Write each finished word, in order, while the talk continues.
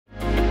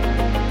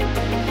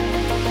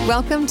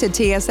Welcome to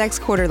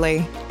TSX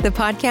Quarterly, the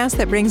podcast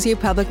that brings you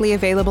publicly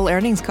available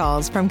earnings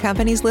calls from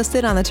companies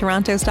listed on the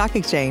Toronto Stock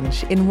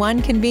Exchange in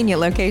one convenient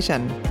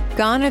location.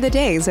 Gone are the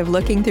days of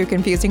looking through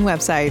confusing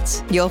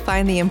websites. You'll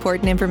find the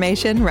important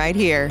information right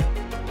here.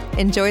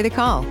 Enjoy the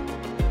call.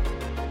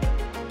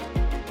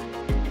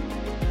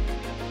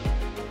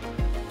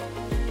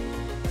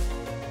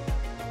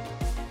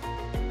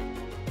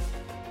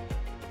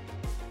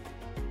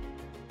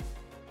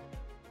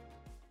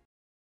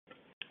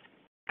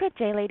 Good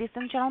day, ladies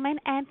and gentlemen,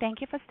 and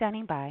thank you for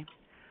standing by.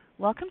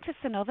 Welcome to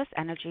Cenovus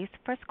Energy's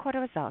first quarter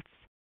results.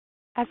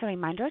 As a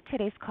reminder,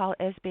 today's call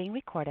is being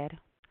recorded.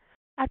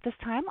 At this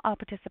time, all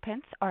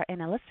participants are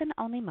in a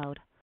listen-only mode.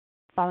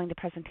 Following the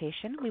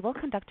presentation, we will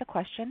conduct a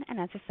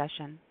question-and-answer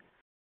session.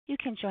 You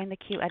can join the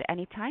queue at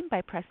any time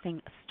by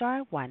pressing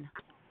star 1.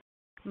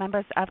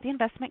 Members of the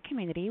investment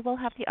community will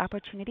have the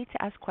opportunity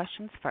to ask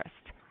questions first.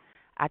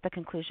 At the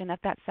conclusion of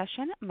that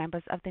session,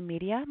 members of the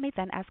media may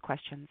then ask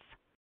questions.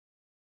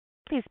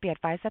 Please be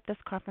advised that this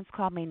conference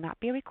call may not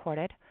be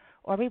recorded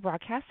or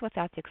rebroadcast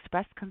without the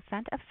express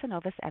consent of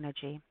Cenovus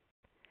Energy.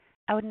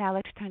 I would now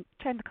like to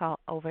turn the call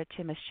over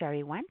to Ms.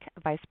 Sherry Wendt,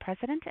 Vice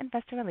President,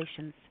 Investor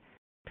Relations.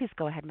 Please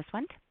go ahead, Ms.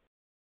 Wendt.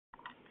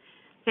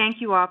 Thank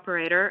you,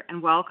 Operator,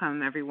 and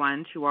welcome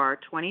everyone to our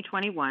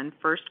 2021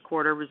 first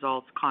quarter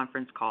results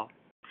conference call.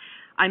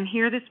 I'm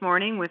here this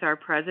morning with our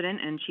President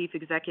and Chief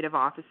Executive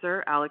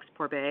Officer, Alex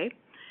Pourbaix,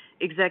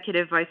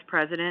 Executive Vice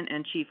President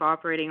and Chief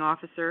Operating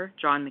Officer,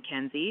 Jon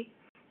McKenzie,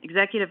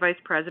 Executive Vice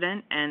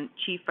President and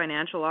Chief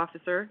Financial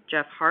Officer,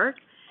 Jeff Hart,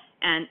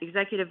 and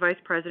Executive Vice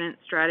President,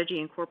 Strategy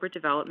and Corporate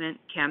Development,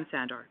 Kam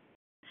Sandhar.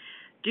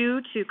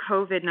 Due to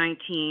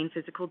COVID-19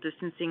 physical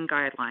distancing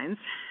guidelines,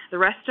 the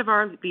rest of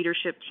our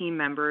leadership team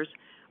members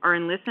are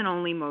in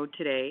listen-only mode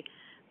today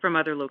from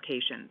other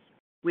locations.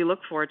 We look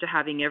forward to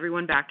having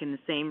everyone back in the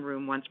same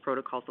room once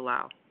protocols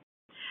allow.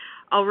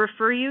 I'll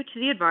refer you to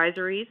the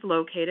advisories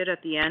located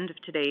at the end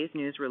of today's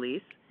news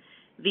release.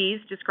 These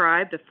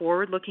describe the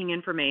forward-looking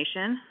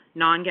information,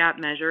 non-GAAP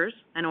measures,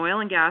 and oil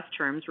and gas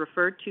terms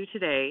referred to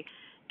today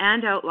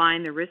and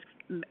outline the risk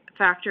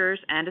factors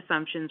and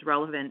assumptions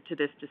relevant to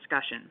this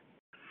discussion.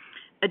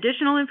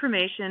 Additional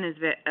information is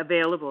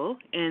available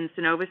in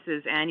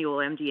Cenovus's annual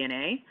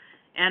MD&A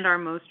and our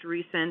most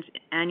recent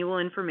annual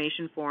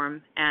information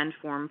form and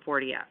Form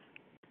 40F.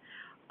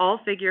 All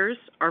figures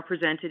are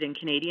presented in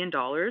Canadian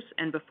dollars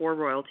and before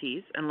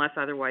royalties, unless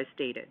otherwise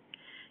stated.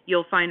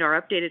 You'll find our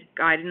updated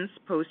guidance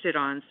posted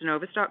on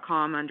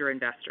cenovus.com under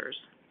Investors.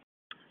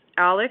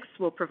 Alex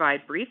will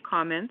provide brief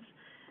comments,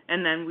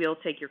 and then we'll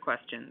take your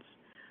questions.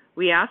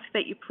 We ask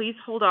that you please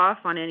hold off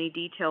on any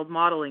detailed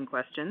modeling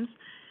questions,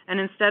 and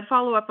instead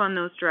follow up on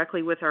those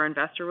directly with our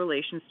Investor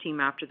Relations team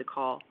after the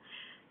call.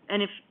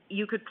 And if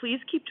you could please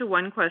keep to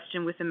one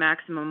question with a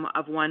maximum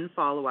of one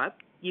follow-up,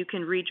 you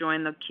can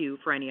rejoin the queue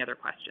for any other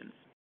questions.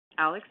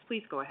 Alex,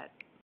 please go ahead.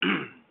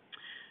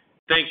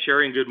 Thanks,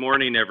 Sherry, and good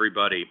morning,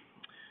 everybody.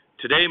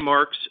 Today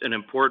marks an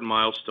important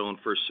milestone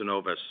for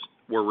Cenovus.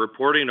 We're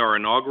reporting our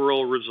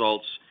inaugural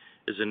results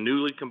as a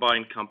newly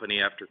combined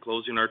company after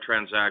closing our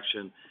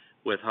transaction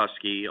with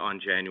Husky on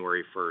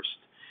January 1st.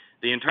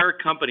 The entire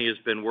company has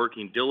been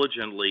working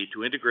diligently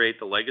to integrate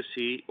the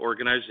legacy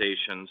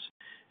organizations,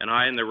 and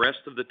I and the rest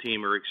of the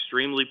team are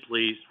extremely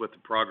pleased with the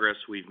progress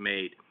we've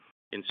made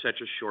in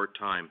such a short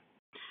time.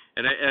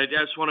 And I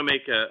just want to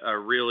make a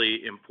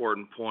really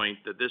important point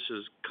that this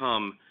has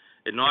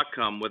not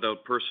come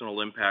without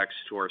personal impacts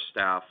to our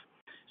staff.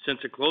 Since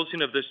the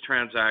closing of this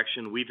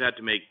transaction, we've had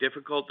to make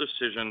difficult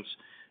decisions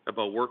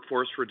about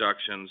workforce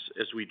reductions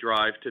as we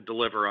drive to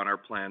deliver on our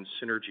planned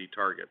synergy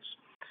targets.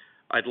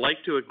 I'd like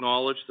to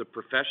acknowledge the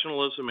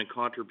professionalism and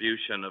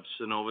contribution of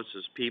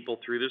Cenovus's people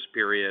through this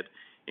period,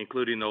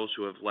 including those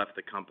who have left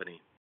the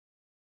company.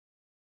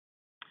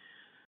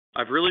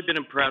 I've really been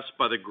impressed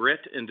by the grit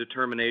and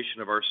determination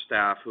of our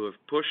staff who have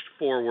pushed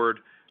forward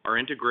our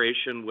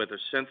integration with a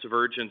sense of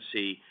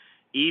urgency,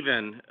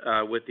 even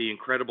with the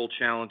incredible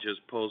challenges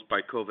posed by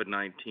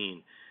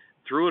COVID-19.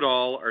 Through it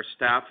all, our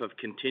staff have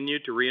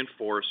continued to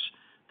reinforce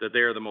that they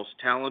are the most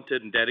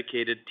talented and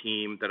dedicated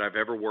team that I've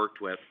ever worked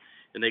with,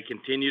 and they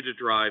continue to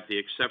drive the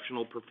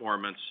exceptional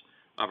performance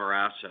of our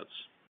assets.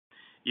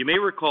 You may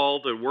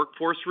recall that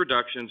workforce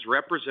reductions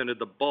represented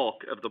the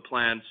bulk of the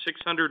planned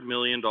 $600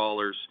 million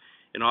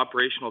in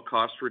operational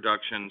cost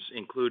reductions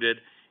included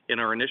in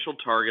our initial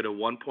target of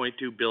 $1.2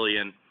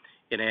 billion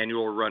in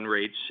annual run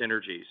rate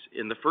synergies.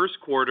 In the first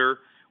quarter,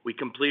 we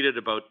completed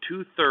about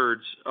 2/3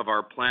 of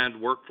our planned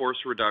workforce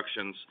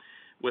reductions,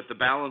 with the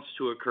balance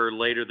to occur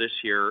later this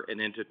year and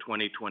into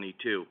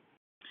 2022.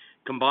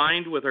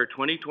 Combined with our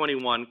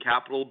 2021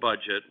 capital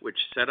budget, which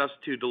set us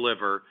to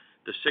deliver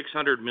the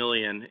 $600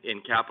 million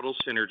in capital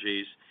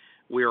synergies,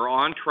 we are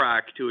on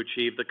track to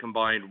achieve the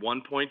combined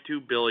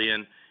 $1.2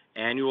 billion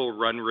annual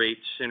run rate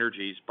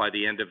synergies by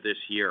the end of this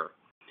year.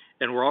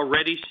 And we're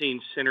already seeing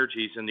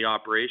synergies in the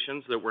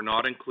operations that were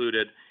not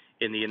included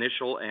in the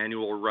initial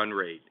annual run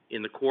rate.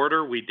 In the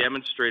quarter, we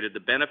demonstrated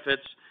the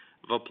benefits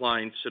of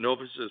applying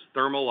Cenovus's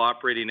thermal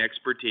operating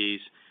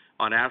expertise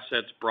on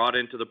assets brought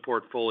into the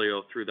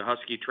portfolio through the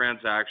Husky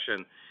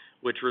transaction,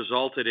 which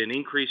resulted in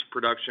increased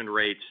production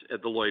rates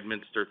at the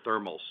Lloydminster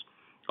Thermals.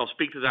 I'll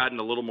speak to that in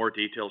a little more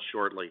detail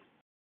shortly.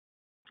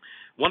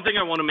 One thing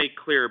I want to make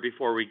clear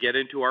before we get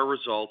into our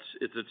results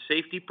is that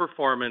safety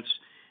performance,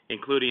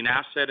 including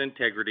asset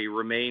integrity,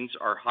 remains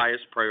our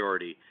highest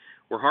priority.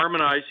 We're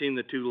harmonizing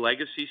the two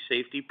legacy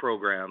safety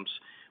programs,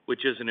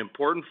 which is an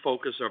important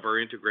focus of our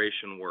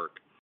integration work,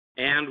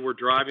 and we're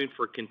driving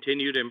for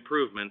continued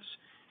improvements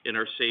in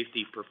our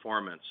safety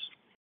performance.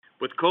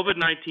 With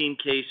COVID-19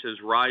 cases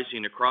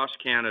rising across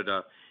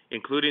Canada,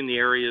 including the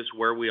areas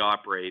where we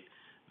operate,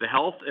 the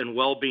health and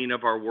well-being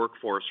of our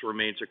workforce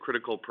remains a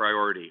critical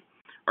priority.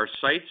 Our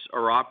sites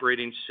are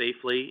operating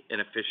safely and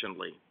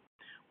efficiently.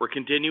 We're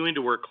continuing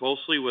to work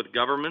closely with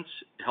governments,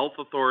 health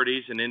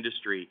authorities, and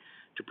industry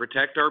to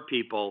protect our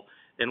people,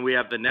 and we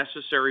have the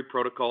necessary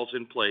protocols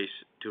in place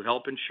to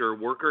help ensure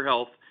worker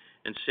health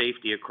and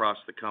safety across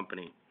the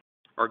company.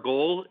 Our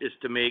goal is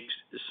to make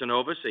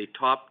Cenovus a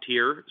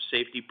top-tier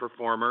safety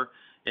performer,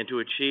 and to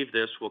achieve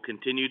this, we'll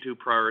continue to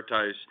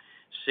prioritize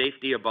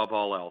safety above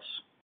all else.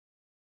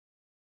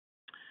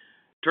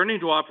 Turning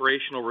to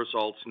operational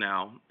results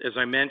now, as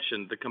I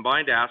mentioned, the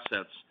combined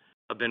assets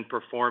have been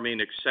performing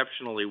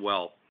exceptionally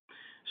well.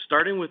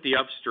 Starting with the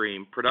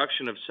upstream,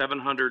 production of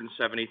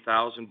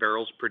 770,000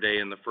 barrels per day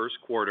in the first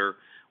quarter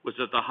was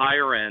at the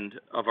higher end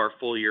of our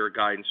full-year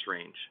guidance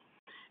range.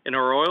 In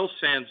our oil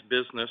sands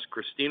business,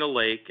 Christina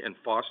Lake and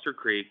Foster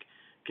Creek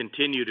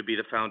continue to be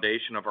the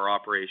foundation of our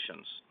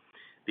operations.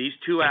 These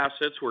two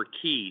assets were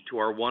key to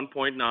our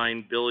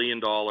 $1.9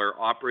 billion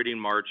operating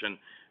margin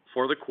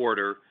for the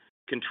quarter,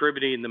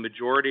 contributing the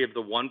majority of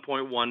the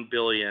 $1.1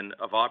 billion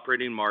of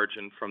operating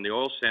margin from the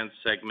oil sands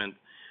segment,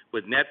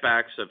 with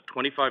netbacks of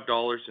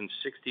 $25.60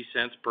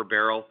 per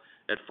barrel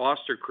at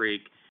Foster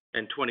Creek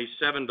and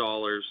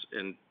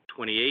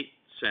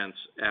 $27.28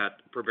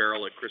 per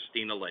barrel at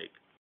Christina Lake.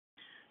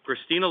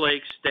 Christina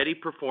Lake's steady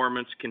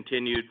performance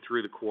continued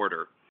through the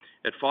quarter.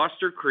 At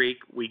Foster Creek,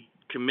 we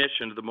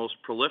commissioned the most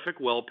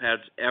prolific well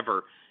pads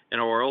ever in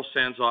our oil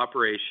sands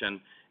operation,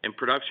 and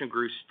production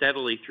grew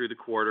steadily through the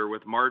quarter,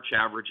 with March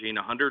averaging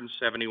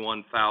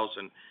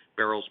 171,000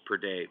 barrels per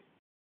day.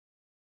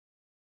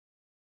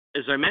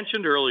 As I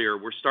mentioned earlier,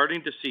 we're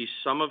starting to see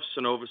some of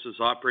Cenovus's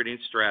operating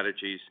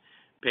strategies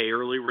pay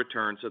early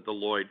returns at the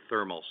Lloyd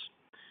Thermals.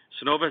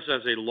 Cenovus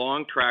has a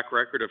long track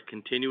record of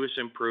continuous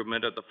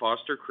improvement at the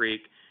Foster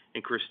Creek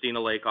and Christina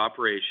Lake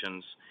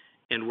operations,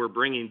 and we're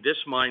bringing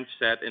this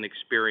mindset and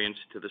experience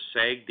to the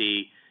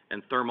SAGD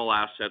and thermal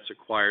assets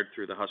acquired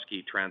through the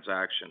Husky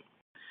transaction.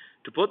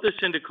 To put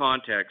this into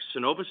context,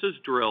 Cenovus has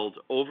drilled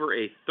over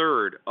a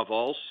third of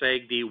all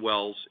SAGD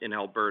wells in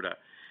Alberta,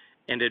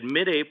 and in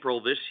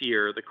mid-April this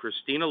year, the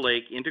Christina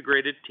Lake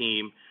integrated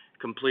team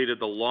completed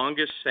the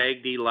longest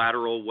SAGD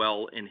lateral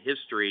well in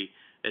history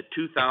at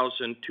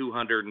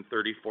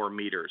 2,234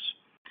 meters.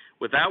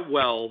 With that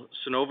well,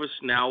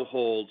 Cenovus now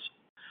holds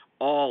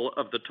all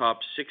of the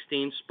top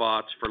 16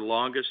 spots for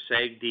longest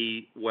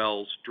SAGD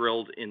wells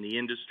drilled in the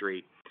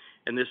industry,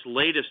 and this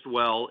latest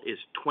well is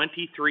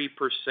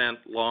 23%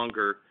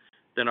 longer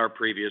than our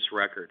previous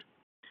record.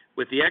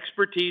 With the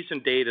expertise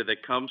and data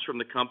that comes from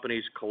the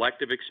company's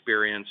collective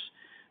experience,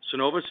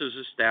 Cenovus has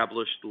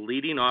established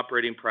leading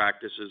operating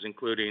practices,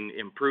 including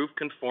improved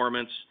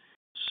conformance,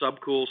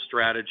 subcool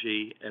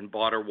strategy, and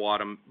bottom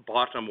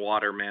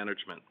water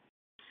management.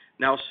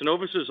 Now,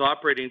 Cenovus's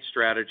operating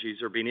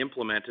strategies are being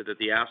implemented at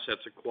the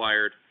assets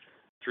acquired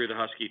through the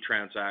Husky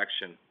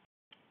transaction.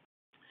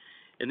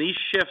 And these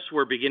shifts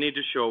were beginning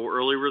to show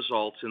early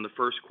results in the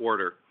first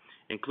quarter,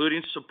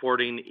 including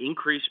supporting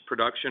increased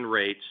production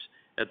rates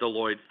at the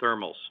Lloyd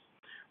Thermals.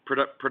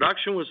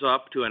 Production was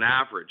up to an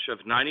average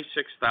of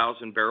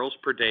 96,000 barrels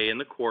per day in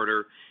the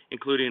quarter,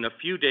 including a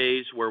few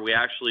days where we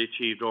actually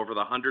achieved over the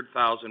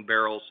 100,000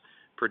 barrels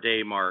per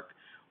day mark.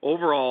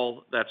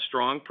 Overall, that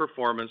strong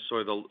performance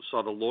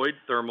saw the Lloyd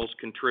Thermals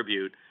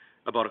contribute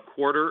about a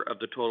quarter of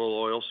the total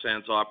oil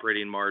sands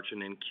operating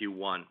margin in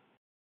Q1.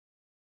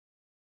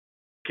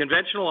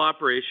 Conventional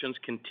operations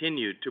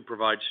continued to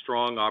provide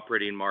strong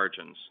operating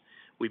margins.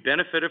 We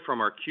benefited from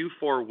our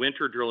Q4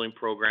 winter drilling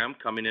program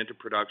coming into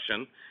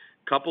production,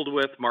 coupled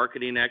with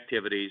marketing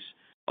activities,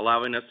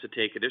 allowing us to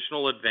take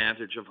additional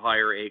advantage of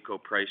higher AECO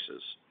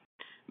prices.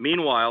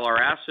 Meanwhile, our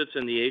assets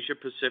in the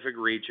Asia-Pacific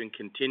region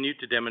continue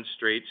to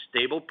demonstrate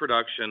stable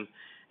production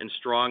and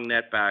strong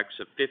netbacks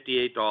of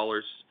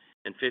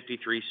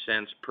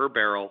 $58.53 per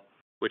barrel,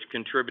 which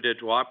contributed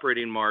to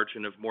operating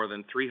margin of more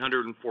than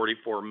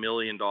 $344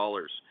 million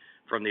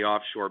from the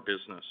offshore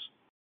business.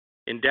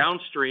 In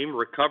downstream,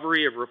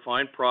 recovery of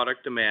refined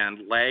product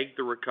demand lagged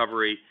the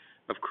recovery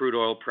of crude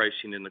oil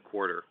pricing in the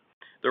quarter.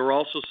 There were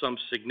also some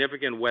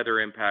significant weather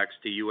impacts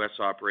to U.S.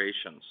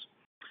 operations.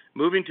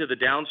 Moving to the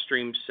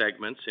downstream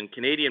segments, in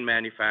Canadian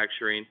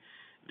manufacturing,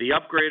 the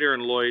upgrader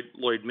and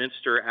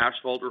Lloydminster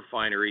asphalt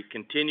refinery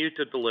continued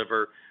to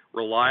deliver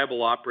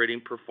reliable operating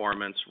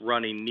performance,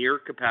 running near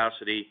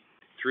capacity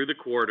through the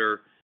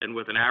quarter and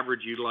with an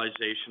average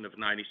utilization of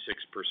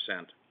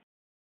 96%.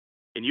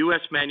 In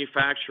U.S.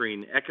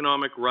 manufacturing,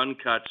 economic run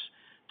cuts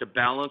to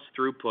balance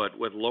throughput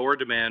with lower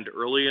demand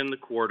early in the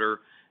quarter,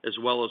 as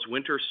well as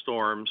winter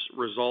storms,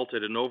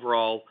 resulted in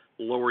overall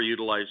lower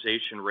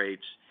utilization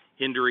rates,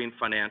 hindering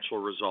financial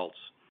results.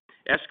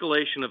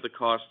 Escalation of the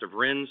cost of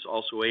RINs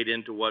also ate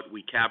into what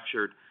we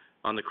captured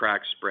on the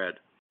crack spread.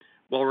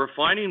 While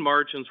refining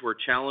margins were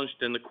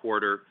challenged in the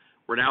quarter,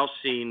 we're now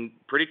seeing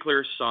pretty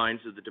clear signs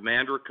that the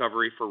demand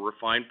recovery for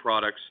refined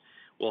products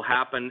will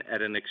happen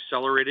at an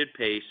accelerated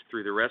pace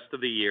through the rest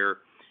of the year,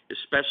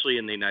 especially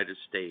in the United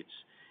States.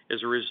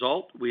 As a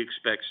result, we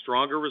expect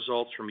stronger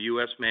results from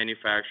U.S.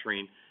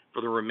 manufacturing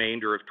for the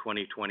remainder of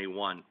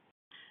 2021.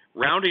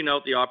 Rounding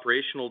out the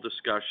operational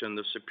discussion,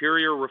 the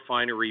Superior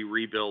Refinery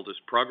rebuild is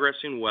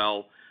progressing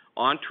well,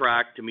 on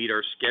track to meet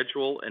our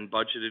schedule and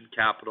budgeted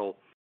capital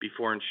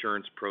before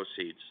insurance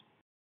proceeds.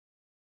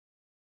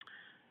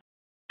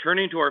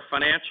 Turning to our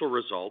financial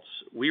results,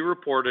 we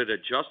reported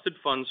adjusted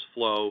funds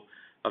flow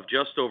of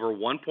just over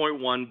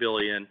 $1.1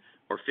 billion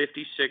or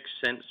 56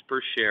 cents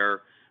per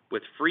share,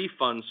 with free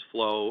funds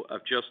flow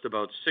of just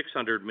about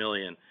 $600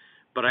 million.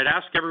 But I'd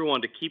ask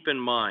everyone to keep in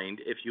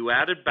mind, if you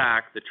added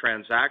back the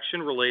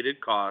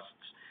transaction-related costs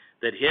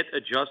that hit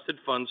adjusted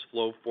funds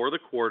flow for the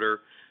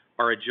quarter,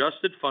 our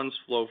adjusted funds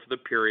flow for the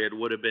period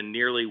would have been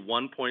nearly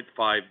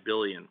 $1.5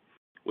 billion,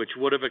 which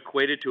would have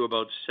equated to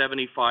about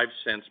 75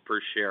 cents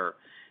per share.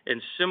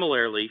 And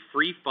similarly,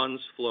 free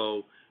funds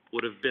flow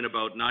would have been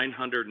about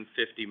 $950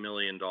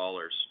 million.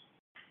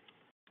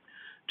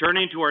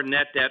 Turning to our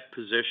net debt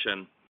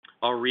position,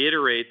 I'll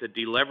reiterate that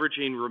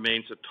deleveraging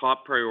remains a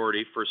top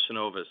priority for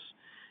Cenovus.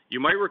 You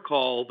might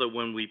recall that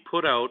when we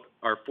put out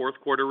our fourth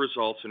quarter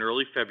results in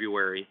early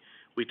February,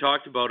 we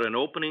talked about an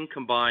opening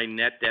combined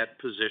net debt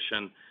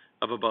position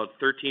of about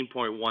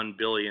 $13.1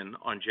 billion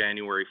on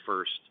January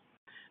 1st.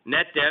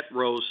 Net debt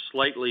rose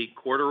slightly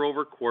quarter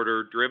over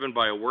quarter, driven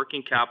by a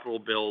working capital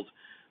build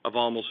of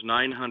almost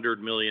 $900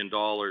 million,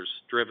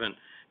 driven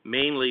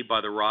mainly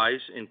by the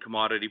rise in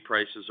commodity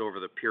prices over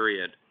the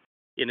period.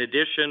 In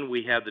addition,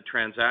 we had the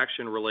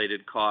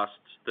transaction-related costs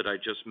that I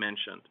just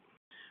mentioned.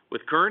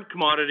 With current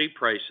commodity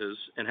prices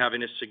and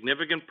having a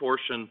significant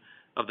portion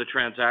of the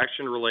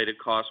transaction-related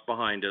costs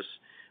behind us,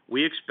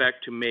 we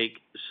expect to make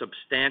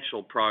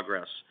substantial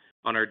progress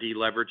on our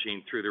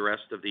deleveraging through the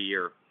rest of the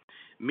year.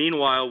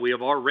 Meanwhile, we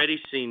have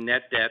already seen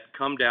net debt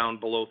come down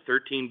below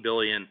 $13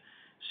 billion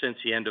since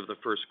the end of the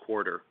first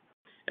quarter.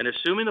 And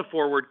assuming the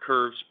forward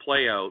curves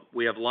play out,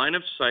 we have line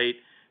of sight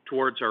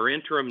towards our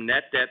interim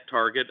net debt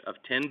target of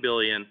 $10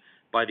 billion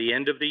by the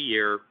end of the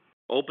year,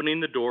 opening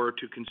the door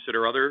to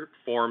consider other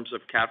forms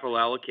of capital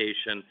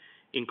allocation,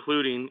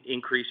 including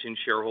increasing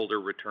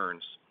shareholder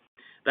returns.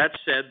 That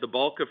said, the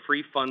bulk of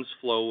free funds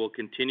flow will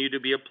continue to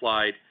be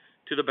applied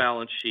to the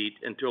balance sheet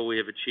until we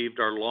have achieved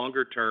our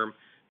longer-term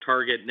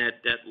target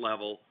net debt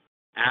level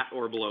at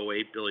or below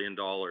 $8 billion.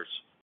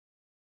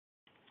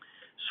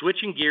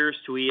 Switching gears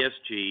to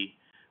ESG,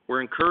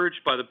 we're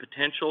encouraged by the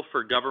potential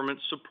for government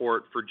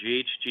support for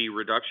GHG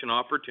reduction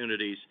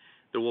opportunities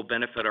that will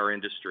benefit our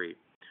industry.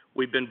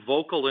 We've been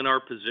vocal in our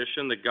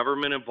position that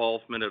government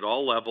involvement at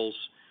all levels,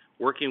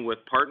 working with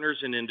partners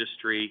in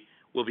industry,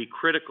 will be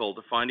critical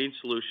to finding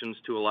solutions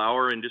to allow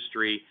our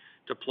industry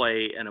to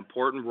play an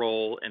important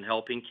role in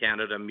helping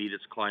Canada meet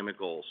its climate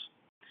goals.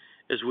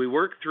 As we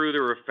work through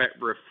the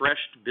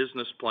refreshed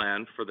business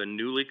plan for the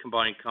newly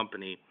combined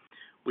company,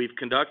 we've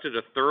conducted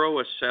a thorough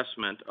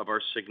assessment of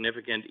our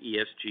significant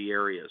ESG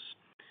areas.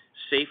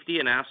 Safety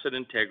and asset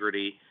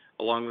integrity,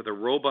 along with a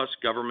robust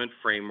government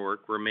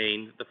framework,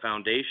 remain the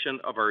foundation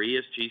of our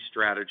ESG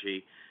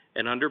strategy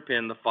and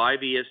underpin the 5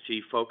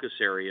 ESG focus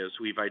areas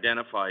we've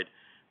identified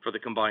for the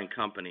combined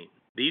company.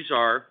 These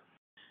are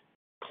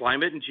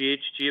climate and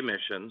GHG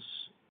emissions,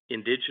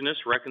 Indigenous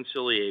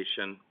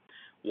reconciliation,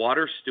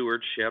 water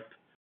stewardship,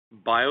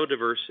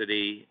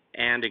 biodiversity,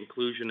 and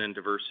inclusion and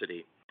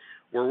diversity.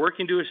 We're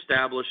working to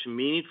establish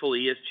meaningful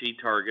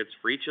ESG targets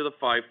for each of the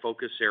 5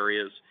 focus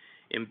areas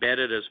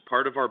embedded as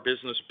part of our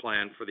business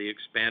plan for the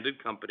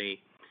expanded company,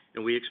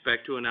 and we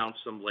expect to announce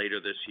them later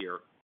this year.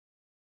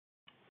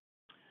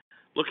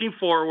 Looking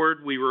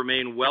forward, we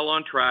remain well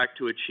on track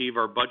to achieve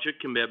our budget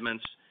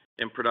commitments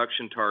and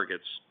production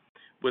targets.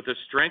 With the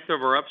strength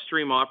of our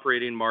upstream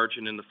operating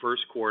margin in the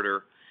first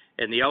quarter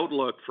and the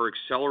outlook for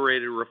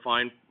accelerated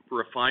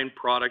refined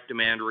product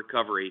demand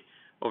recovery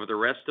over the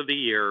rest of the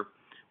year,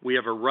 we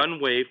have a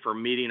runway for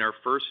meeting our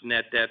first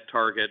net debt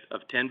target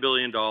of $10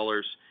 billion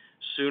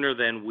sooner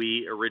than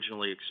we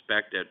originally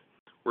expected.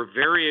 We're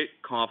very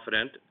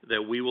confident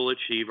that we will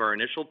achieve our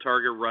initial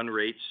target run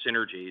rate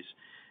synergies,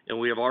 and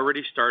we have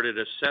already started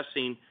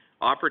assessing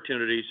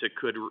opportunities that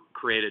could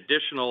create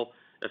additional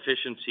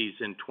efficiencies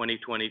in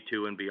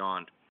 2022 and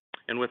beyond.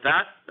 And with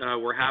that,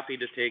 we're happy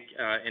to take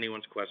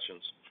anyone's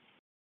questions.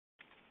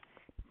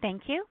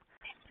 Thank you.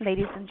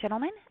 Ladies and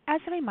gentlemen,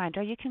 as a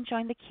reminder, you can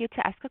join the queue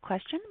to ask a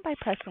question by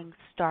pressing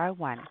star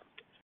 1.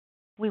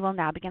 We will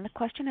now begin the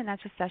question and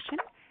answer session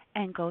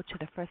and go to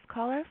the first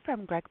caller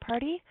from Greg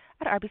Pardy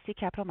at RBC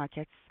Capital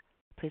Markets.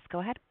 Please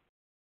go ahead.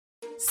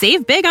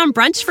 Save big on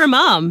brunch for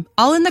mom,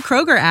 all in the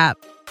Kroger app.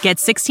 Get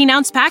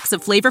 16-ounce packs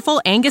of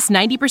flavorful Angus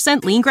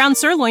 90% lean ground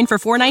sirloin for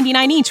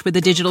 $4.99 each with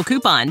a digital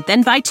coupon.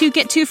 Then buy 2,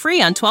 get 2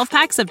 free on 12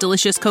 packs of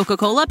delicious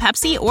Coca-Cola,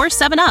 Pepsi, or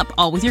 7-Up,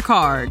 all with your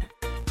card.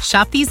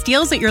 Shop these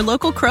deals at your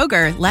local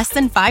Kroger, less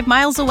than 5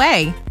 miles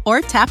away.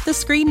 Or tap the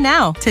screen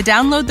now to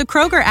download the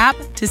Kroger app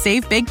to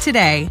save big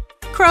today.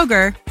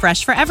 Kroger,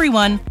 fresh for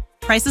everyone.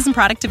 Prices and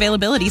product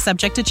availability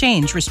subject to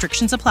change.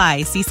 Restrictions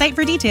apply. See site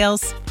for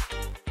details.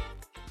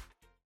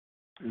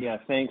 Yeah,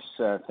 thanks.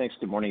 Thanks.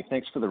 Good morning.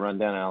 Thanks for the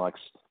rundown, Alex.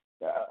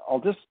 I'll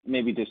just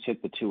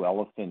hit the two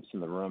elephants in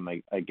the room.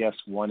 I guess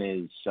one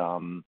is,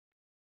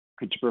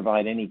 could you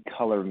provide any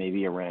color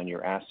maybe around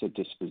your asset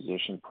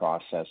disposition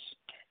process?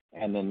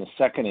 And then the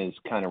second is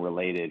kind of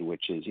related,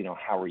 which is,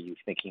 how are you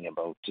thinking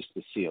about just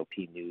the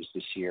COP news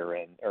this year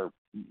or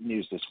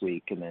news this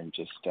week, and then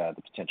just the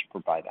potential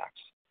for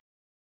buybacks?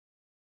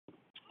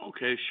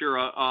 Okay, sure.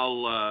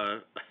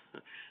 I'll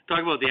talk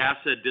about the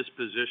asset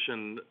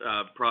disposition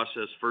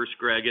process first,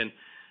 Greg. And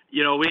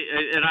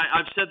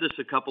I've said this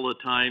a couple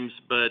of times,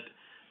 but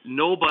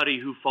nobody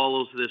who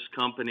follows this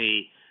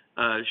company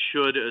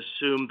should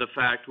assume the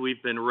fact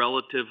we've been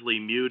relatively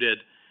muted,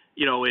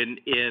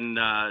 in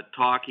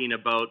talking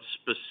about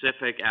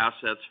specific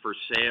assets for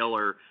sale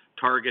or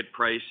target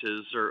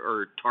prices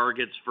or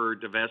targets for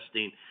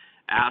divesting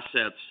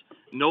assets.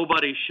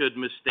 Nobody should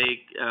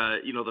mistake,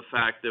 the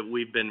fact that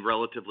we've been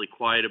relatively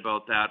quiet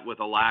about that with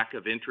a lack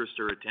of interest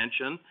or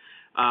attention.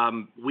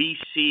 We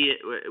see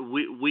it.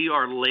 We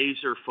are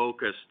laser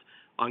focused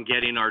on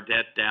getting our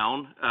debt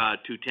down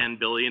to $10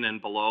 billion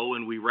and below,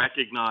 and we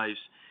recognize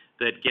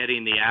that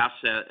getting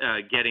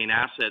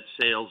asset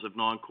sales of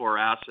non-core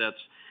assets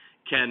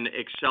can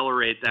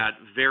accelerate that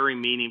very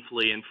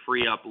meaningfully and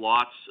free up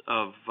lots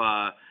of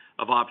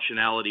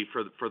optionality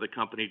for the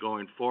company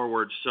going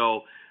forward.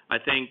 So I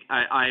think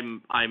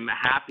I'm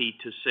happy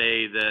to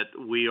say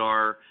that we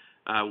are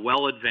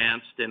well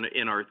advanced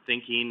in our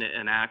thinking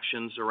and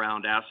actions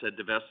around asset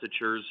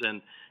divestitures,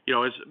 and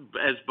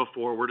as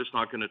before, we're just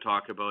not going to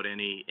talk about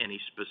any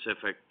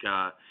specific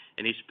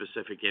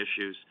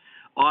issues.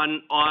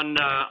 On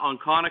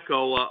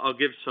Conoco, I'll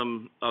give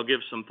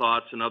some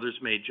thoughts, and others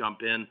may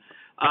jump in.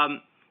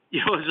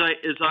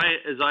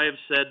 As I have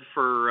said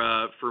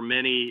for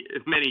many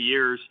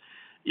years,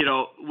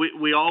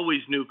 we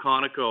always knew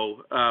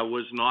Conoco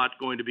was not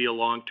going to be a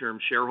long-term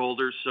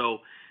shareholder, so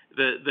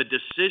the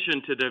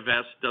decision to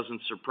divest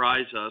doesn't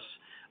surprise us.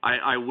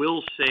 I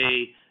will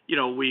say,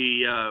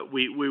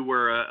 we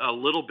were a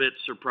little bit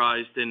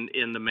surprised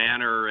in the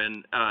manner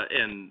and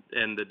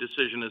the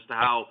decision as to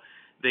how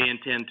they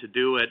intend to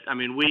do it. I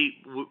mean,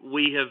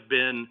 we have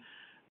been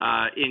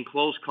in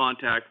close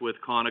contact with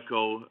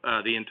Conoco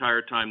the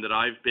entire time that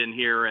I've been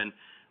here, and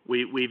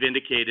we've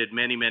indicated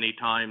many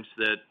times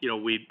that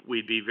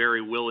we'd be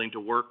very willing to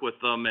work with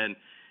them and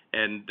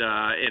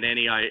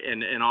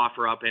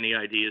offer up any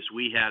ideas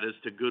we had as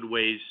to good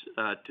ways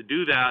to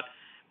do that,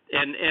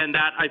 and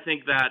that I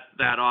think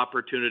that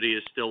opportunity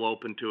is still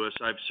open to us.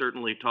 I've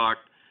certainly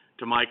talked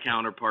to my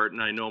counterpart,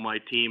 and I know my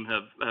team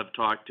have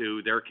talked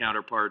to their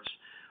counterparts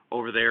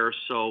over there.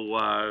 So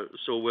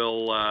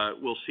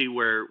we'll see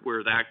where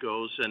that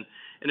goes.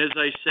 And as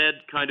I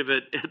said, kind of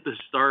at the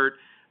start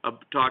of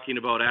talking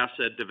about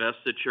asset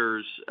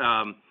divestitures,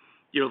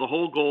 the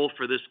whole goal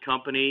for this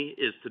company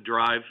is to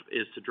drive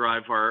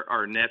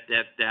our net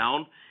debt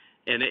down.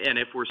 And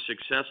if we're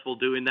successful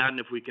doing that, and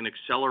if we can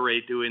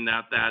accelerate doing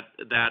that,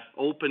 that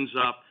opens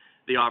up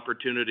the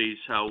opportunities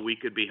how we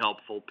could be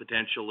helpful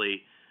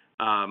potentially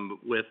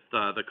with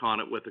the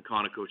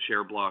Conoco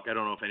share block. I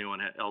don't know if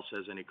anyone else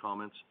has any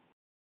comments.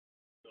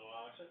 So,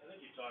 Alex, I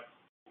think you talked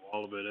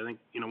all of it. I think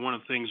one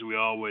of the things we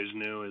always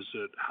knew is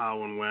that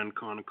how and when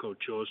Conoco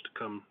chooses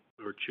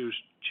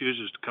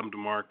to come to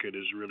market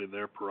is really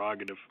their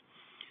prerogative,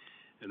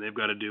 and they've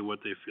got to do what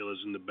they feel is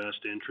in the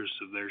best interest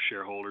of their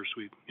shareholders.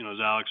 We, as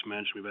Alex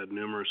mentioned, we've had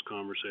numerous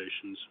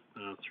conversations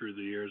through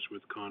the years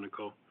with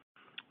Conoco.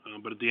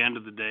 But at the end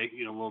of the day,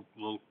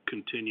 we'll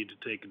continue to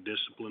take a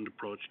disciplined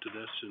approach to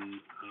this, and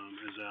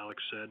as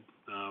Alex said,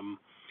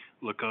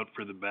 look out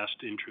for the best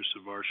interests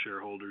of our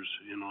shareholders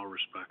in all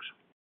respects.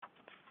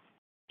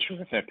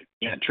 Terrific.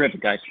 Yeah,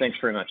 terrific, guys. Thanks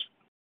very much.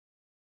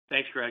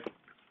 Thanks, Greg.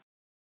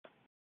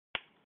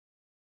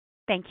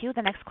 Thank you.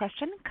 The next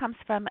question comes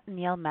from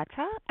Neil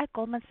Mehta at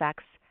Goldman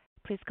Sachs.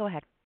 Please go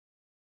ahead.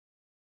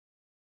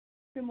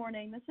 Good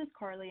morning. This is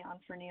Carly on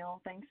for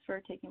Neil. Thanks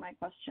for taking my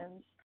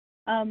questions.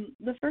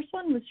 The first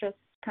one was just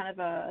kind of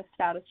a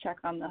status check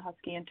on the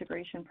Husky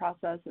integration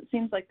process. It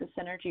seems like the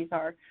synergies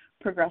are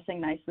progressing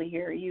nicely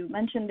here. You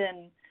mentioned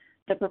in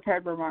the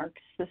prepared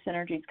remarks the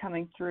synergies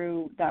coming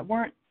through that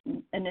weren't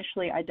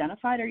initially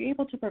identified. Are you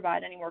able to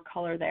provide any more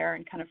color there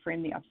and kind of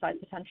frame the upside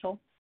potential?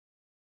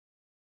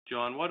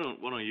 John, why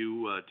don't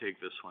you take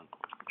this one?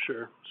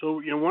 Sure.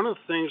 So, one of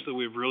the things that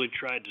we've really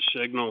tried to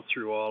signal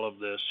through all of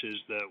this is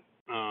that,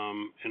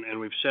 and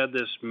we've said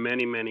this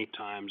many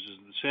times, is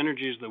the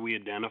synergies that we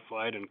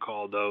identified and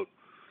called out,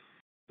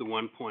 the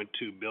 $1.2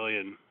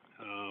 billion,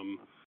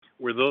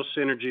 were those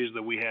synergies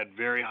that we had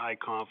very high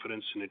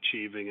confidence in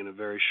achieving in a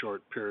very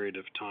short period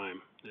of time.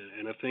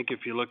 And I think if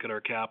you look at our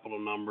capital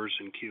numbers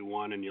in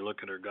Q1 and you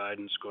look at our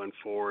guidance going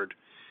forward,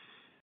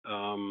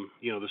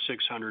 the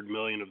 $600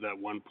 million of that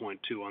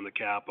 1.2 on the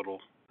capital,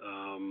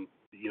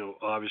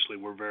 obviously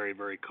we're very,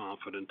 very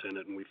confident in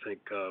it, and we think,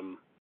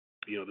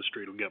 the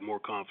street will get more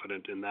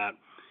confident in that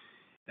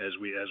as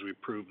we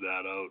prove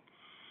that out.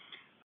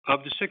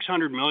 Of the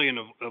 $600 million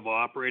of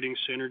operating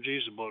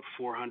synergies, about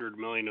 $400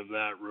 million of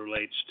that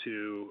relates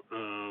to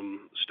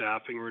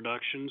staffing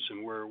reductions,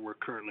 and we're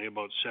currently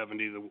about 70%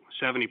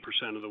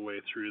 of the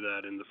way through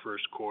that in the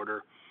first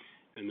quarter,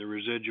 and the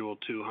residual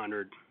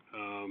 200.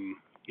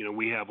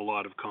 We have a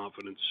lot of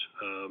confidence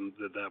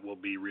that will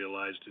be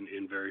realized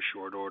in very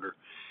short order.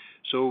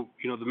 So,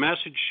 the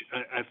message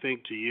I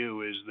think to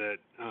you is that,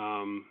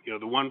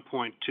 the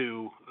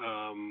 1.2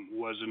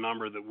 was a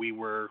number that we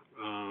were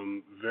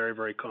very,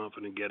 very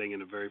confident getting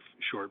in a very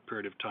short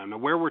period of time. Now,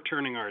 where we're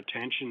turning our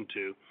attention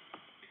to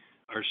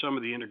are some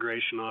of the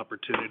integration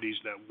opportunities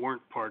that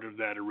weren't part of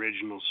that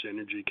original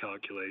synergy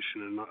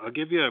calculation. And I'll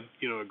give you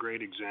a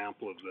great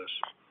example of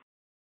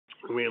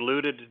this. We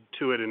alluded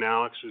to it in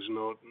Alex's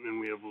note, and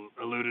we have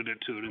alluded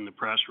to it in the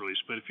press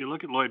release. But if you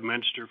look at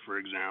Lloydminster, for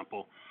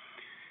example,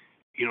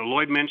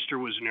 Lloydminster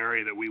was an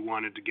area that we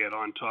wanted to get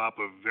on top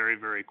of very,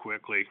 very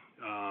quickly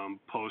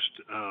post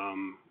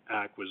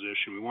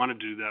acquisition. We wanted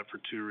to do that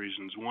for two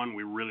reasons. One,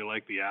 we really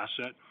like the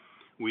asset.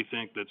 We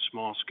think that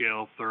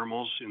small-scale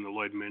thermals in the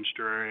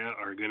Lloydminster area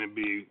are going to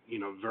be,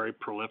 very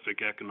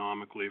prolific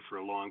economically for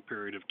a long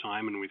period of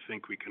time, and we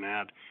think we can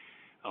add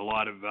a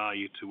lot of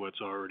value to what's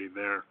already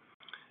there.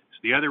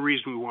 The other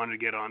reason we wanted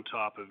to get on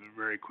top of it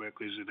very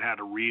quickly is it had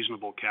a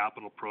reasonable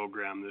capital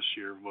program this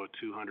year of about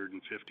 $250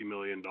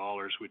 million,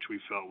 which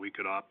we felt we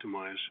could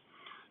optimize.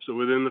 So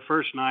within the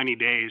first 90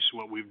 days,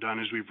 what we've done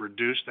is we've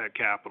reduced that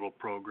capital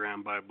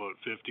program by about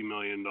 $50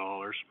 million.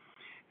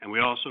 And we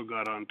also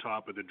got on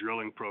top of the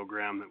drilling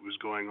program that was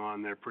going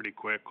on there pretty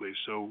quickly.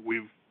 So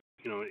we've,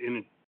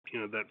 in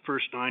that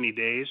first 90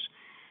 days,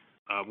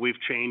 we've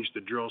changed the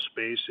drill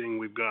spacing.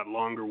 We've got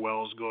longer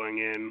wells going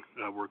in.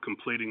 We're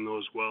completing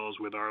those wells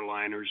with our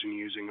liners and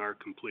using our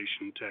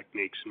completion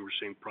techniques, and we're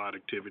seeing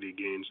productivity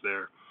gains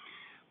there.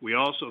 We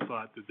also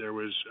thought that there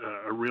was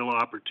a real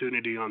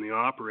opportunity on the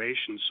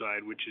operations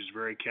side, which is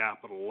very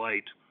capital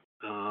light,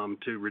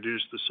 to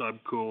reduce the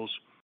subcools,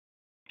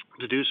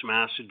 to do some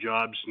acid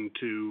jobs, and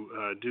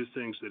to do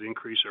things that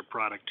increase our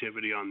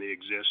productivity on the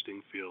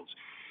existing fields.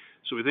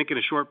 So we think in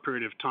a short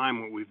period of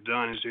time, what we've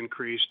done is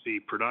increase the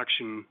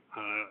production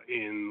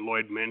in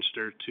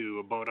Lloydminster to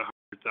about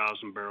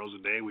 100,000 barrels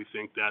a day. We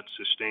think that's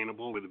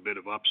sustainable with a bit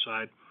of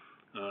upside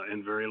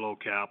and very low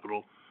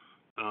capital,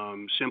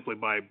 simply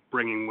by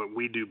bringing what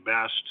we do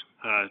best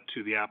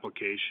to the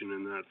application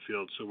in that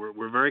field. So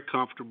we're very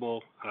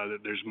comfortable that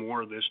there's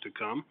more of this to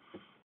come,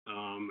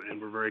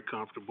 and we're very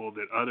comfortable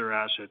that other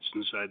assets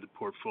inside the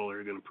portfolio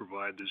are going to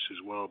provide this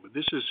as well. But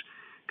this is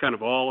kind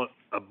of all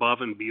above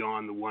and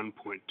beyond the $1.2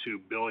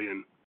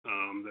 billion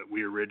that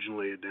we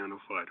originally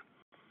identified.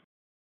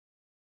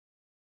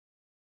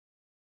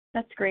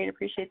 That's great.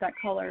 Appreciate that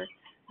color.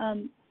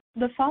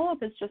 The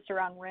follow-up is just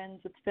around RINs.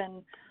 It's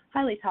been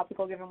highly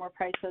topical given where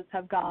prices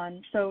have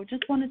gone. So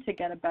just wanted to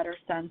get a better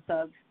sense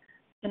of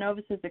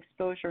Cenovus's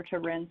exposure to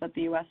RINs at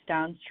the U.S.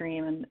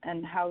 downstream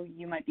and how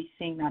you might be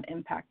seeing that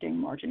impacting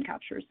margin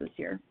captures this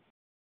year.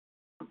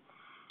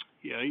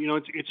 Yeah,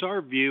 it's our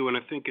view, and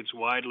I think it's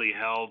widely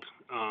held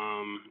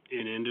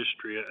in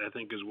industry, I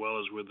think, as well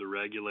as with the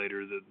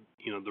regulator, that,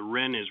 the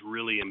RIN is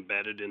really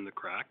embedded in the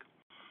crack.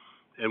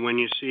 And when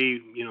you see,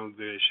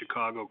 the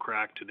Chicago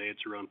crack today,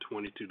 it's around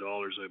 $22,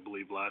 I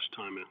believe, last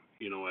time,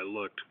 I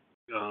looked.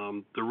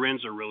 The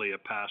RINs are really a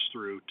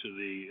pass-through to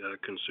the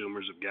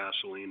consumers of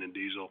gasoline and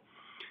diesel.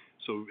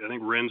 So I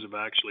think RINs have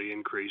actually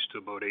increased to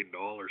about $8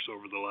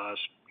 over the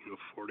last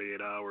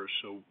 48 hours.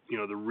 So,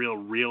 the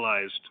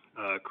realized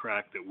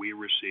crack that we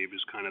receive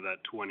is kind of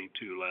that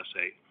 22 less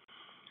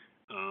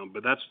 8.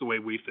 But that's the way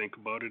we think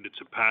about it.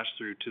 It's a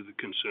pass-through to the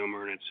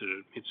consumer, and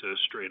it's a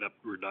straight-up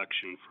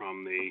reduction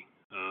from the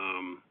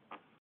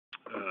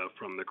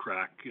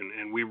crack.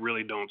 And we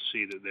really don't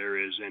see that there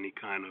is any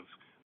kind of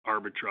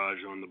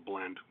arbitrage on the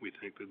blend. We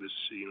think that this,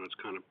 it's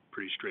kind of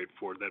pretty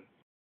straightforward. That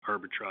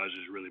arbitrage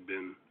has really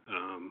been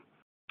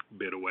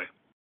bid away.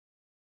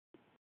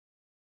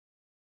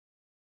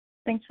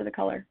 Thanks for the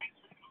color.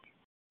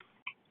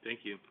 Thank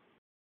you.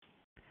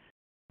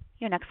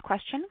 Your next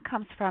question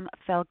comes from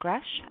Phil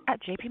Gresh at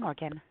J.P.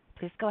 Morgan.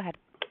 Please go ahead.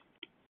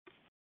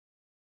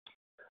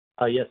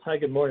 Yes. Hi,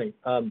 good morning.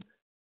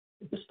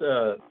 Just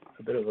a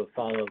bit of a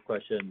follow-up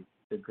question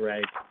to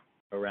Greg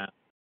around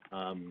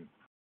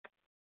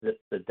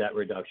the debt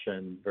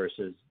reduction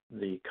versus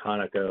the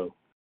Conoco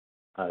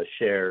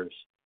shares.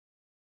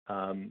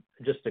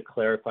 Just to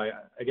clarify,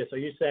 I guess, are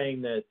you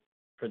saying that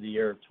for the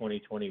year of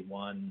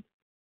 2021,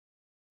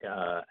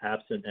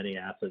 absent any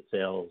asset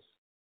sales,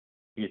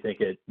 you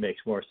think it makes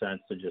more sense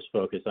to just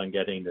focus on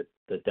getting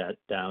the debt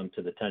down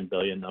to the $10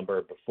 billion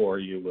number before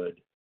you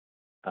would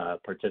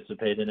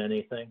participate in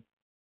anything?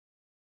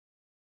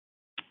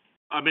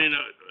 I mean,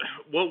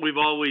 what we've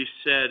always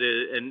said,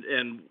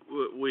 and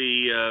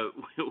we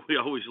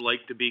always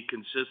like to be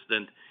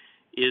consistent,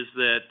 is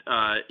that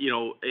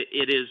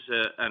it is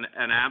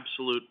an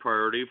absolute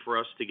priority for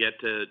us to get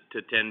to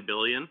 10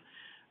 billion.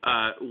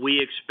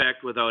 We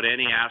expect without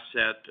any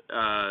asset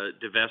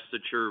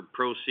divestiture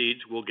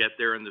proceeds, we'll get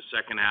there in the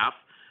second half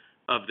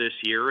of this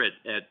year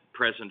at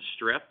present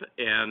strip,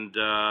 and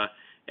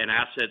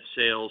asset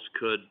sales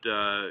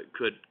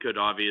could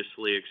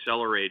obviously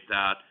accelerate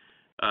that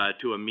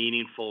to a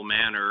meaningful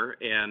manner.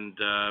 And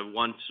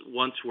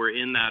once we're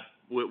in that,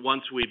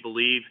 once we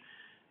believe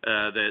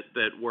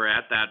that we're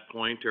at that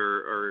point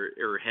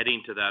or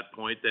heading to that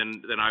point,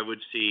 then I would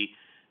see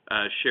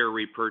share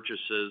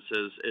repurchases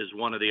as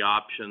one of the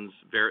options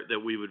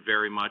that we would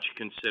very much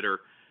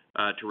consider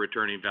to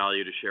returning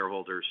value to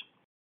shareholders.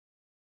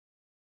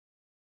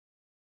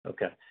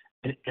 Okay.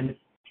 And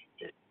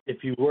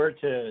if you were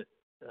to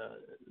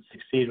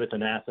succeed with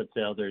an asset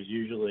sale, there's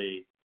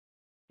usually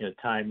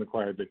time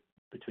required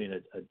between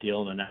a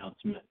deal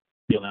announcement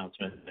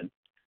and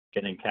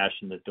getting cash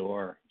in the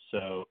door.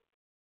 So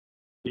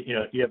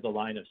you have the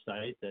line of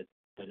sight that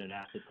an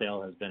asset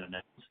sale has been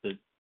announced.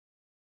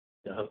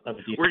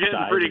 We're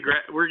getting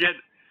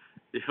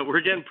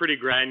pretty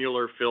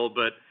granular, Phil,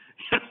 but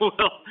we'll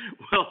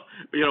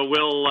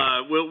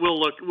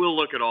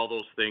look at all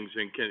those things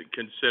and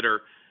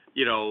consider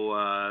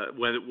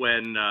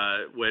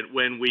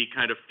when we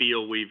kind of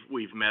feel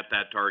we've met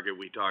that target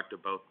we talked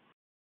about.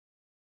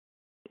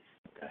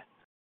 Okay,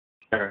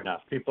 fair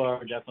enough. People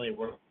are definitely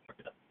working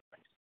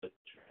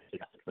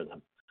for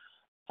them.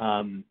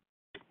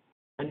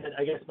 And then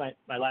I guess my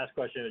last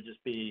question would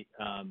just be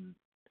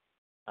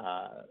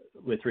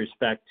with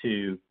respect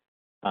to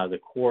the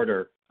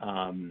quarter.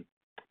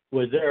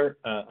 Was there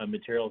a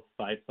material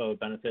FIFO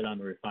benefit on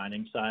the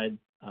refining side?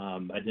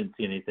 I didn't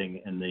see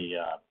anything in the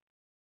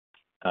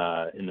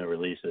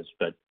releases,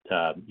 but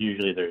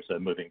usually there's a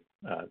moving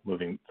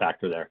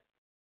factor there.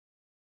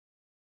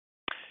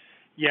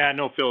 Yeah,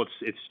 no, Phil,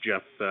 it's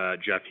Jeff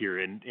here,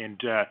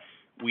 and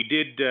we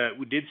did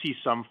see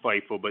some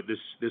FIFO, but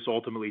this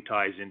ultimately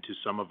ties into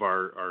some of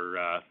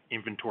our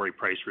inventory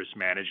price risk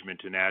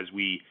management, and as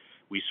we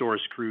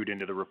source crude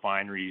into the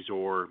refineries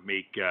or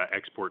make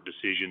export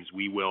decisions,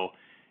 we will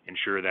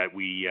ensure that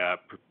we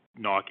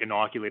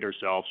inoculate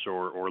ourselves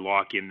or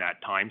lock in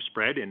that time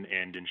spread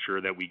and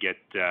ensure that we get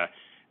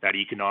that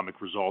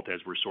economic result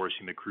as we're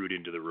sourcing the crude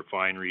into the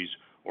refineries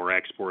or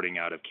exporting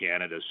out of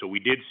Canada. So we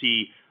did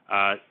see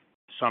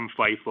some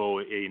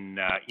FIFO in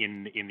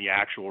the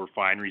actual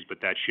refineries, but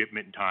that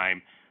shipment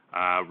time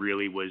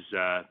really was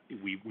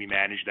we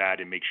manage that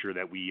and make sure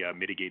that we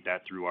mitigate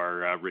that through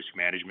our risk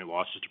management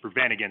losses to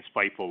prevent against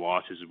FIFO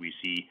losses as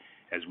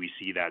we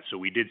see that. So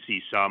we did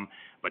see some,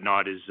 but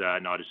not as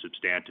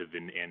substantive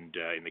in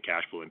the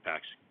cash flow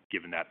impacts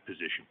given that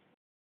position.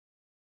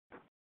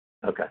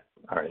 Okay.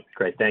 All right.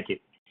 Great. Thank you.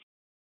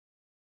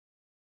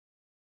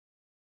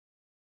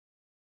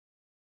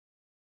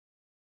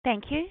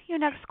 Thank you. Your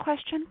next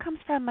question comes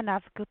from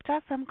Manav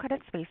Gupta from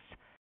Credit Suisse.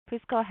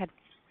 Please go ahead.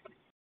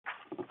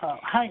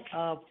 Hi.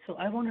 So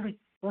I wanted to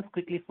first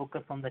quickly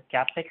focus on the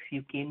capex.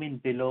 You came in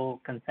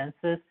below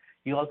consensus.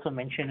 You also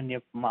mentioned in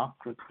your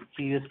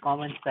previous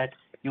comments that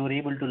you were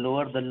able to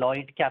lower the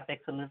Lloyd capex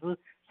a little.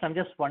 So I'm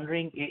just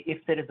wondering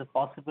if there is a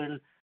possible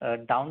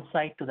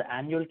downside to the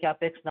annual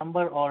capex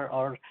number,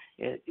 or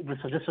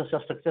so this was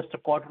just a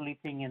quarterly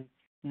thing, and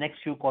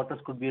next few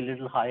quarters could be a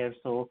little higher.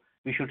 So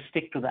we should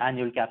stick to the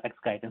annual capex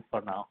guidance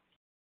for now.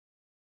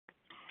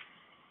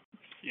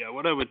 Yeah,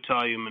 what I would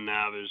tell you,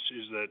 Manav,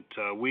 is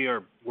that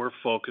we're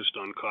focused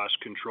on cost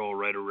control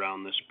right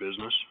around this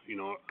business.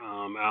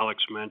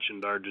 Alex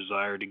mentioned our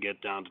desire to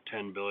get down to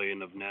 10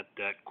 billion of net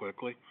debt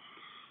quickly.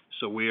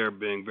 So we are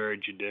being very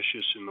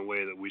judicious in the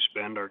way that we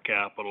spend our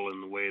capital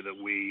and the way that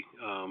we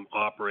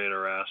operate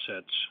our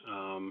assets,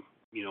 on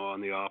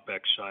the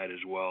OPEX side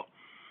as well.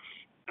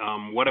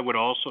 What I would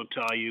also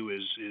tell you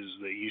is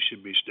that you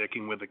should be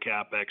sticking with the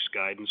CapEx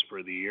guidance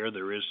for the year.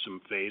 There is some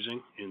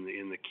phasing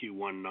in the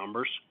Q1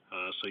 numbers,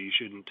 so you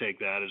shouldn't take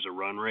that as a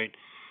run rate.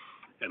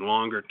 And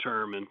longer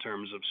term, in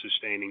terms of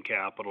sustaining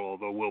capital,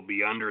 although we'll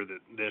be under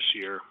this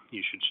year,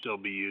 you should still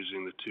be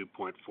using the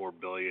 2.4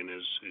 billion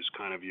as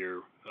kind of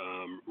your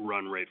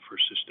run rate for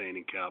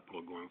sustaining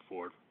capital going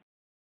forward.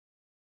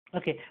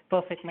 Okay,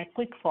 perfect. My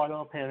quick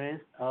follow-up here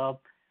is,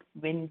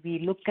 when we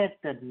look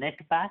at the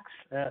netbacks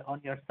on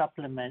your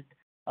supplement,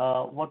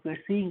 what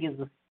we're seeing is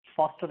the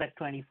Foster at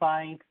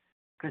 25,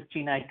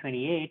 Christina at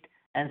 28,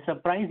 and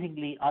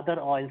surprisingly, other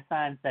oil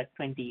sands at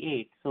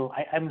 28. So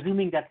I'm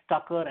assuming that's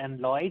Tucker and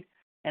Lloyd.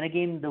 And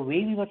again, the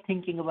way we were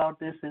thinking about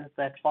this is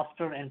that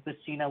Foster and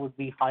Christina would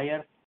be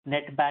higher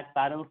netback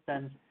barrels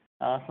than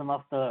some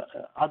of the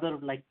other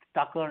like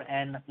Tucker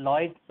and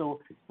Lloyd. So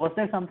was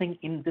there something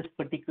in this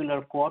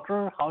particular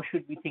quarter? How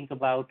should we think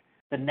about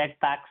the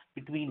netbacks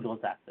between those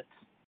assets?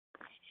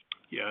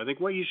 Yeah, I think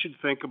what you should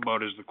think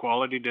about is the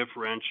quality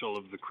differential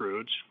of the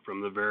crudes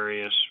from the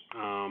various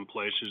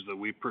places that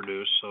we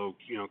produce. So,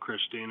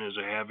 Christina is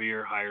a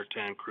heavier, higher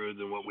TAN crude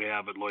than what we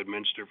have at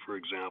Lloydminster, for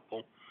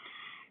example.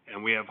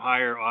 And we have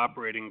higher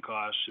operating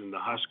costs in the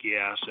Husky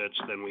assets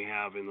than we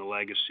have in the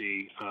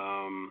legacy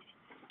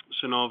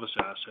Cenovus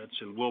assets,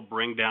 and we'll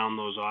bring down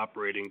those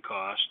operating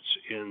costs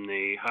in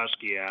the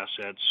Husky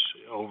assets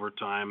over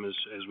time as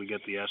we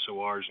get the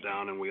SORs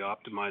down and we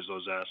optimize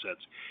those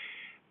assets.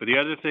 But the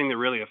other thing that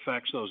really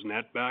affects those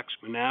netbacks,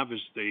 Manav,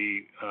 is the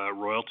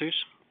royalties,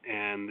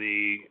 and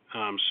the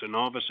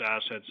Cenovus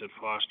assets at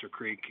Foster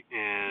Creek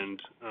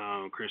and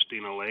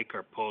Christina Lake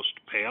are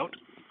post-payout,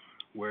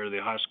 where the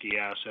Husky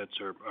assets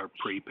are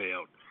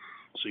pre-payout.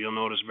 So you'll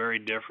notice very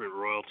different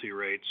royalty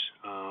rates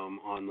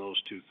on those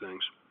two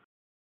things.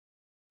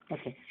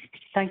 Okay.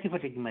 Thank you for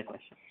taking my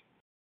question.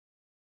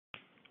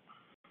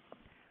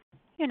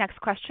 Your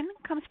next question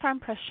comes from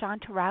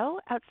Prashant Rao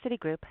at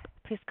Citigroup.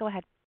 Please go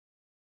ahead.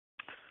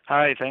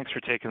 Hi, thanks for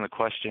taking the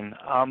question.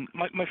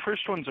 My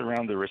first one's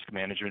around the risk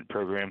management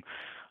program.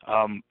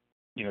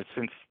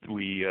 Since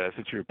we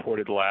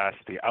reported last,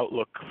 the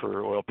outlook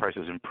for oil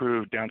prices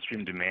improved.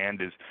 Downstream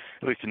demand is,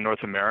 at least in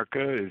North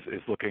America,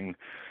 is looking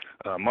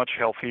much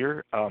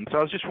healthier. So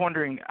I was just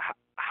wondering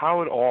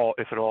how at all,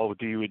 if at all,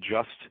 do you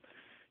adjust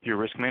your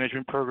risk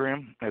management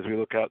program as we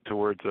look out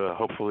towards a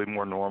hopefully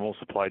more normal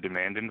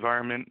supply-demand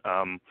environment?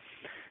 I'll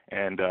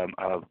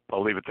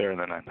leave it there and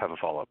then I have a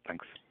follow-up.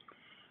 Thanks.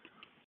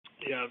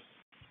 Yeah,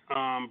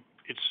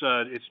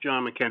 it's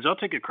John McKenzie. I'll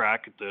take a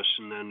crack at this,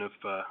 and then if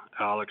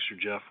Alex or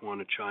Jeff want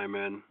to chime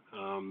in,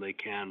 they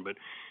can. But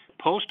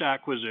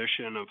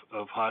post-acquisition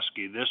of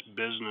Husky, this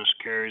business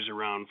carries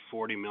around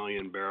 40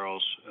 million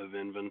barrels of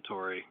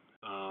inventory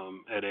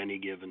at any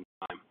given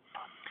time.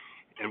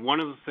 And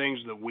one of the things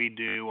that we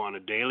do on a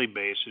daily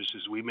basis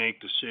is we make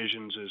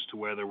decisions as to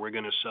whether we're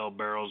going to sell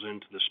barrels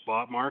into the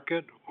spot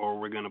market or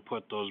we're going to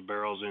put those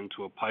barrels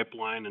into a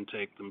pipeline and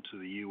take them to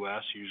the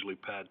U.S., usually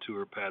PADD 2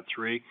 or PADD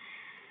 3,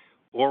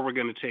 or we're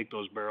going to take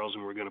those barrels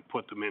and we're going to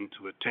put them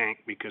into a tank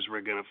because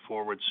we're going to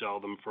forward sell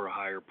them for a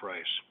higher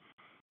price.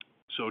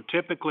 So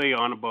typically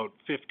on about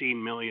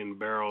 15 million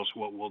barrels,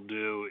 what we'll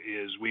do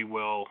is we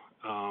will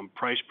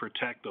price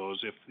protect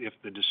those if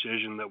the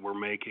decision that we're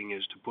making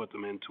is to put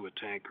them into a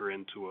tank or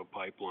into a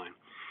pipeline.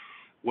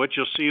 What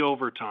you'll see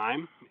over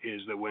time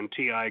is that when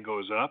TI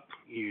goes up,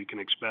 you can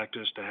expect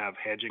us to have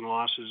hedging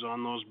losses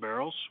on those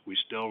barrels. We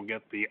still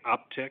get the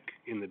uptick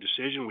in the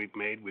decision we've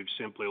made. We've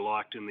simply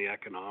locked in the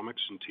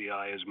economics, and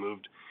TI has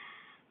moved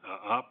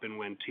up. And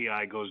when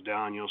TI goes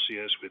down, you'll see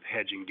us with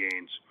hedging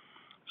gains.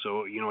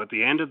 So, at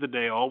the end of the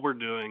day, all we're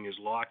doing is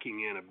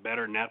locking in a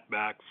better net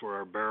back for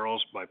our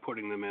barrels by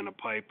putting them in a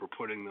pipe or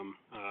putting them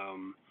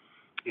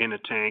in a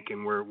tank,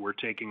 and we're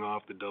taking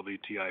off the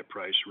WTI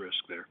price risk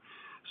there.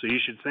 So you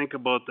should think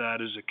about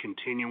that as a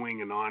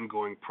continuing and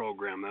ongoing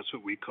program. That's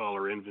what we call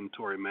our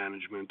inventory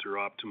management or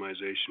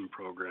optimization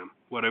program.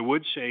 What I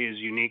would say is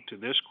unique to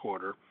this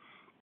quarter,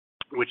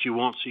 which you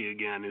won't see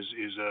again, is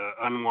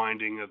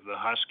unwinding of the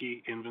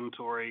Husky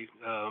inventory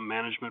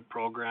management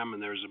program,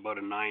 and there's about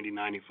a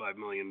 $95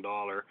 million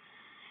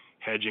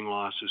hedging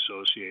loss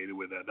associated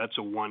with that. That's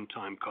a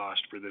one-time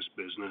cost for this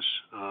business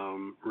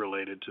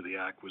related to the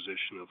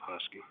acquisition of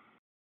Husky.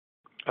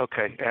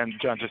 Okay, and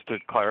John, just to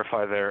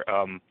clarify there,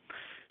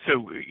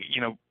 so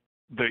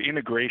the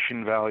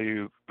integration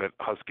value that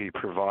Husky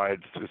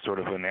provides is sort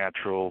of a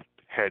natural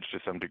hedge to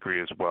some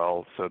degree as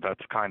well. So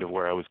that's kind of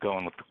where I was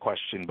going with the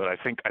question. But I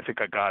think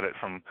I got it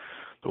from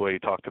the way you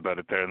talked about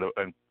it there,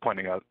 and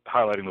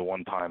highlighting the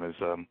one time is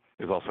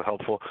also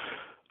helpful.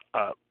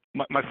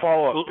 My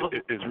follow-up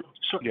is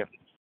yeah.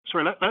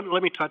 Sorry,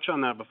 let me touch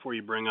on that before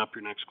you bring up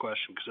your next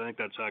question, because I think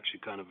that's actually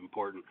kind of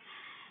important.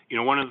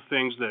 One of the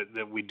things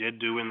that we did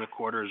do in the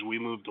quarter is we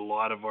moved a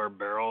lot of our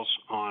barrels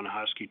on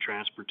Husky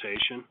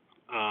transportation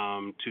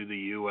to the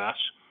U.S.,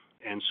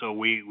 and so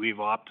we've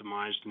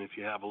optimized, and if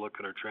you have a look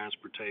at our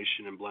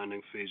transportation and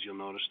blending fees, you'll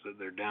notice that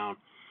they're down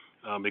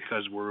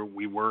because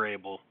we were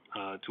able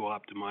to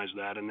optimize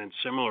that. And then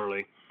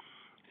similarly,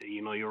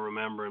 you'll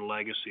remember in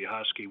Legacy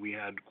Husky, we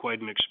had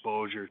quite an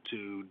exposure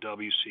to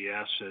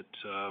WCS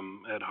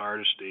at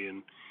Hardisty,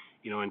 and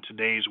in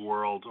today's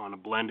world, on a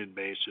blended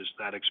basis,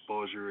 that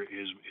exposure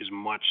is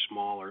much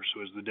smaller.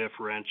 So as the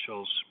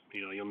differentials,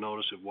 you'll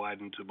notice it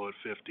widened to about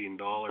 $15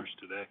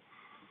 today.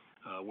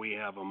 We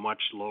have a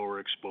much lower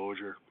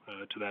exposure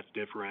to that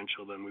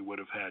differential than we would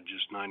have had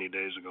just 90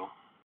 days ago.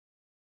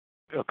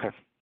 Okay.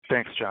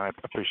 Thanks, John. I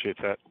appreciate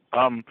that.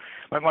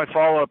 My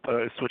follow-up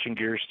is switching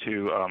gears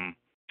to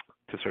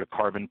sort of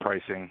carbon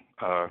pricing,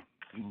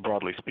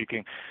 broadly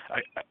speaking.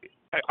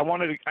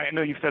 I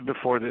know you've said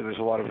before that there's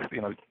a lot of,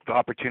 the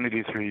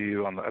opportunities for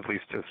you, at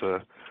least as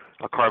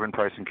a carbon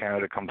price in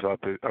Canada comes up,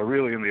 are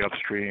really in the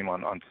upstream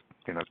on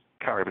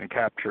carbon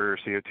capture,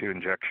 CO2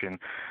 injection.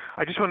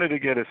 I just wanted to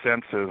get a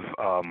sense of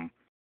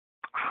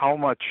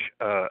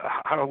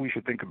how we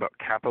should think about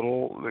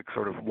capital, like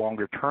sort of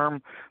longer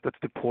term that's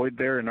deployed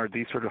there, and are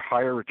these sort of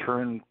higher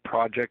return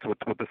projects with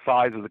the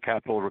size of the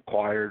capital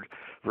required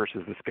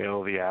versus the scale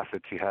of the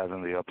assets you have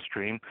in the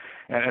upstream?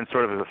 And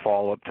sort of as a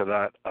follow-up to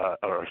that,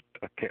 or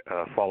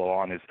a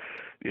follow-on is,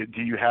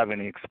 do you have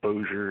any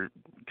exposure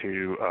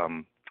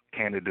to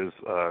Canada's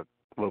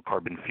low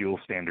carbon fuel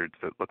standards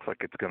that looks like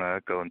it's going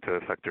to go into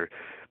effect or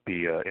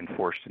be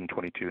enforced in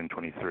 22 and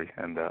 23.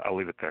 And I'll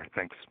leave it there.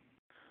 Thanks.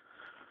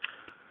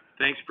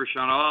 Thanks,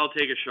 Prashant. I'll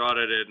take a shot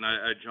at it, and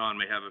John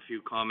may have a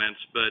few comments.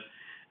 But,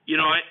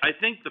 I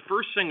think the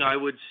first thing I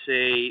would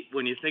say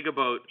when you think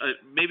about,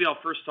 maybe I'll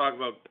first talk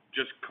about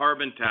just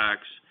carbon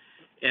tax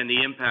and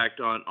the impact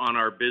on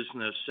our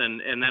business,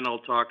 and then I'll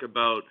talk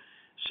about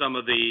some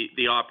of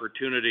the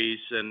opportunities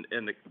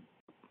and the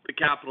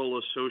capital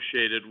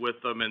associated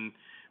with them. And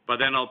but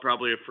then I'll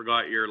probably have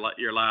forgot your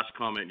last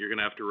comment. You're going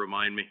to have to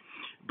remind me.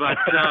 But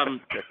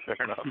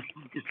fair enough.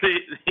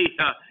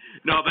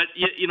 No, but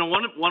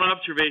one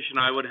observation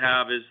I would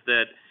have is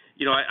that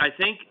I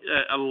think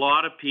a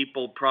lot of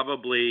people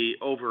probably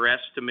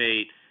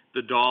overestimate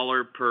the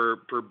dollar per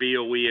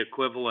BOE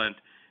equivalent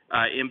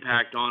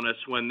impact on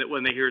us when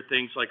they hear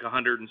things like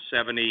 $170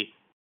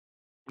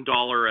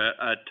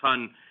 a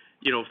ton,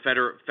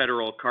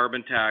 federal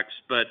carbon tax.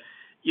 But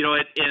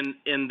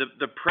in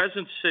the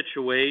present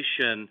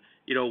situation,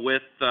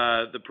 with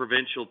the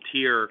provincial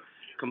tier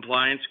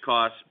compliance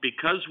costs,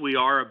 because we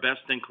are a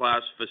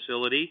best-in-class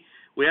facility,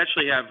 we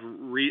actually have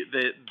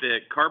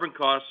the carbon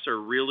costs are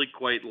really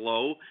quite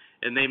low,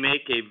 and they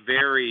make a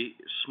very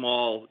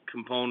small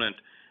component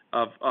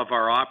of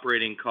our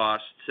operating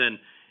costs. And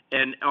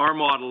our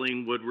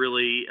modeling would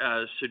really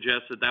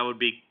suggest that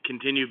would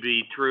continue to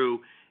be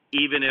true,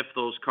 even if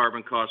those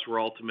carbon costs were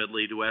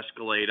ultimately to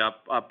escalate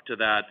up to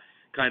that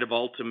kind of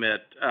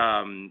ultimate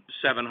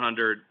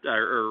 $700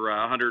 or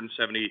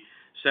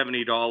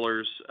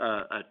 $170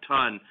 a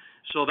ton.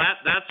 So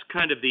that's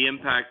kind of the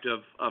impact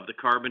of the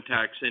carbon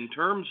tax. In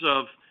terms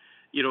of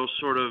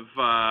sort of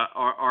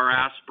our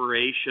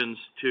aspirations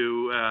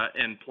to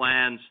and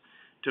plans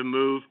to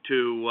move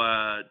to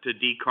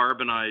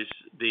decarbonize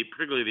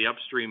particularly the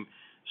upstream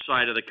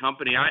side of the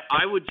company,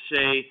 I would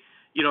say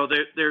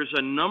there's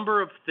a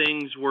number of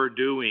things we're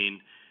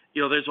doing.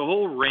 There's a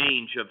whole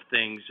range of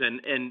things,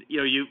 and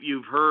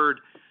you've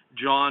heard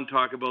John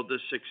talk about the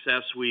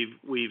success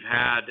we've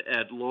had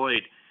at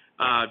Lloyd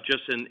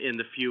just in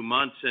the few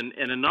months,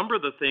 and a number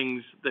of the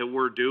things that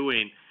we're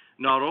doing,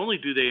 not only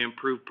do they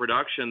improve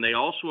production, they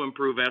also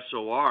improve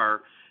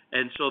SOR,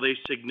 and so they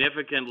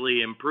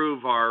significantly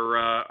improve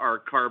our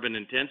carbon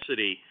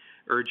intensity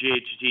or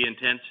GHG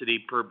intensity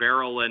per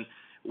barrel, and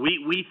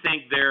we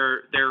think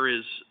there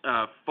is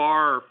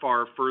far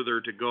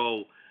further to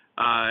go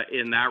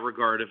in that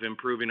regard of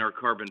improving our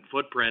carbon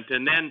footprint.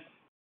 And then,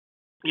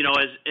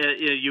 as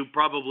you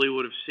probably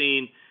would have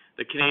seen,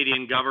 the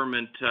Canadian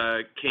government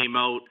came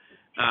out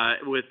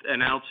with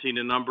announcing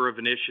a number of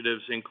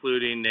initiatives,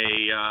 including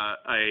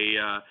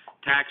a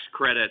tax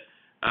credit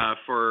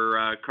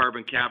for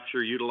carbon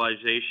capture,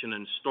 utilization,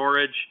 and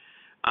storage.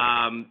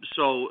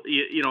 So,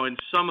 and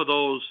some of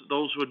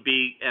those would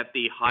be at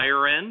the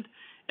higher end,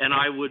 and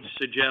I would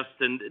suggest,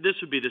 and this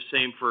would be the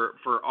same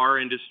for our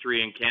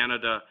industry in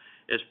Canada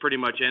as pretty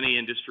much any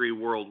industry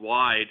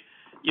worldwide,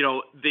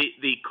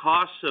 the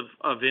costs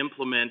of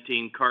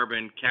implementing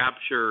carbon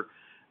capture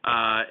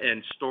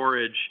and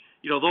storage,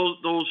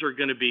 those are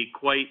going to be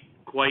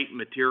quite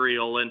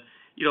material. And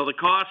the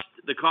cost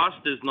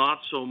is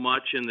not so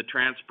much in the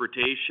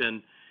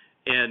transportation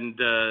and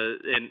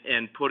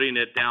putting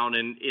it down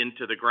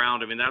into the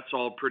ground. I mean, that's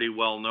all pretty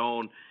well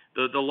known.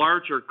 The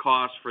larger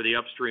costs for the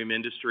upstream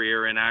industry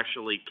are in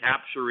actually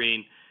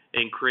capturing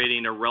and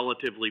creating a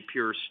relatively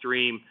pure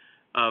stream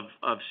of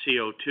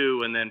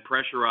CO2 and then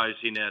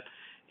pressurizing it.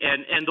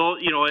 And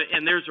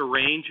there's a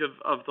range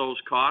of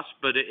those costs,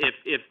 but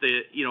if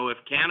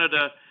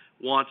Canada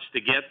wants to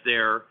get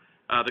there,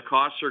 the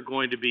costs are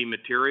going to be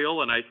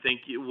material, and I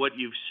think what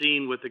you've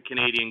seen with the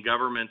Canadian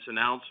government's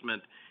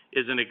announcement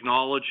is an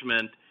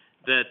acknowledgement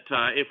that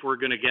if we're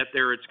going to get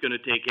there, it's going to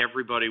take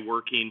everybody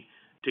working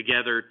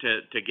together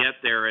to get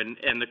there,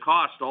 and the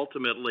cost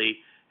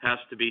ultimately has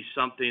to be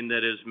something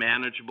that is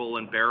manageable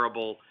and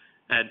bearable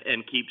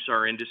and keeps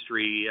our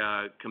industry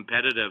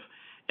competitive.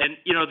 And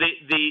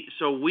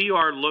so we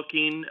are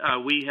looking.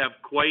 We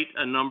have quite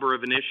a number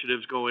of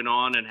initiatives going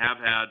on and have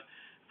had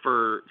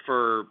for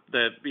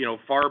the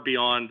far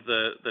beyond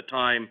the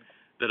time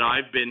that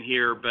I've been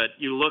here. But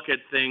you look at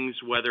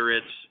things, whether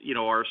it's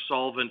our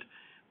solvent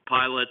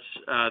pilots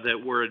that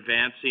we're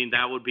advancing,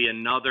 that would be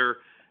another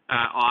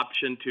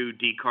option to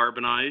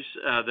decarbonize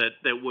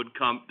that would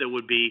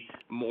be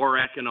more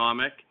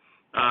economic.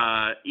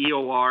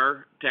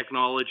 EOR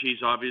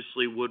technologies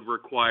obviously would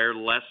require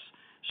less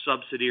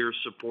subsidy or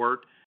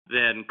support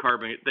than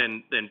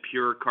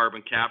pure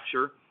carbon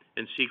capture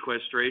and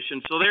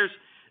sequestration. So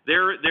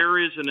there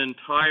is an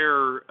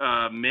entire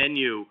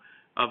menu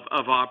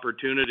of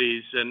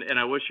opportunities, and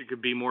I wish it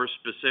could be more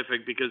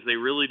specific because they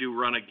really do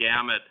run a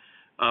gamut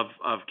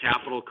of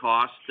capital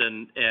costs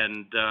and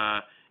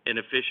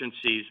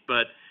efficiencies.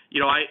 But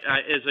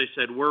as I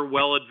said, we're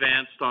well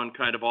advanced on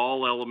kind of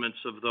all elements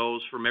of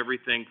those, from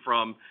everything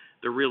from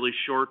the really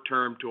short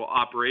term to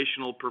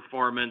operational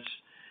performance,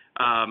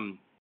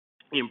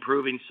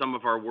 improving some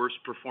of our worst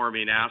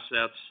performing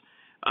assets,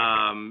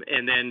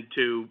 and then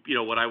to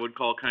what I would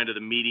call kind of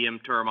the medium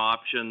term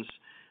options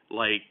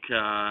like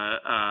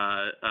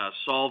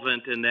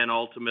solvent, and then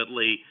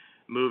ultimately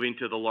moving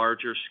to the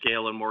larger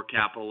scale and more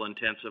capital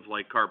intensive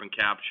like carbon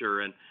capture,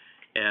 and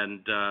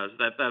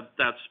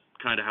that's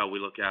kind of how we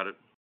look at it.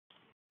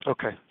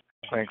 Okay,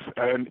 thanks.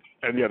 And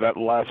yeah, that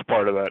last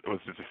part of that was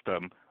just a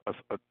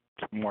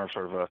more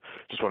sort of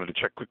just wanted to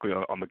check quickly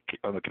on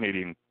the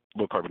Canadian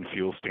low carbon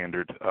fuel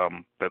standard.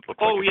 That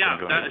looks like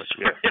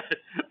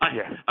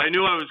yeah, I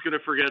knew I was going to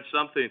forget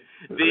something.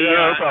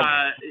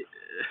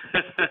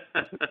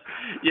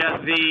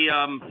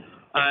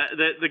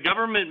 The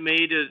government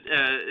made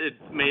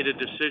a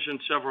decision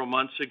several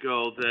months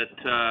ago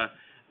that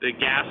the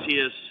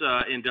gaseous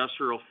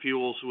industrial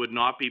fuels would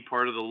not be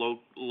part of the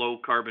low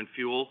carbon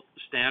fuel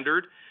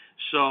standard.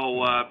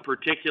 So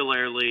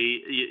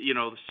particularly,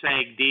 the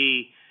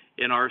SAGD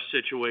in our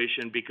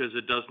situation, because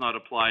it does not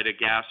apply to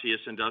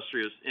gaseous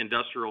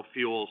industrial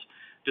fuels,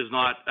 does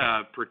not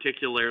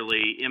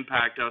particularly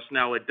impact us.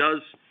 Now, it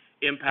does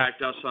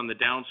impact us on the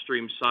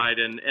downstream side,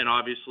 and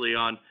obviously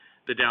on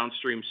the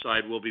downstream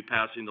side, we'll be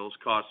passing those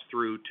costs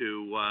through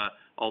to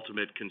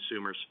ultimate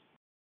consumers.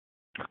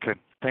 Okay.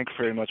 Thanks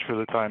very much for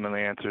the time and the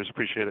answers.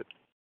 Appreciate it.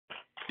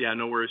 Yeah,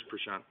 no worries,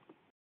 Prashant.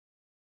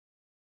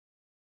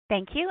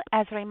 Thank you.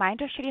 As a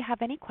reminder, should you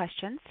have any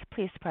questions,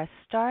 please press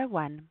star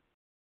one.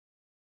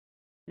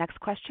 Next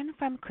question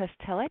from Chris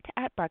Tillett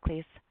at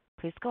Barclays.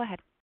 Please go ahead.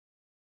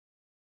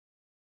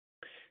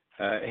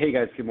 Hey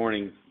guys, good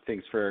morning.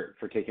 Thanks for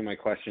taking my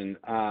question.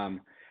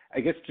 I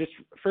guess just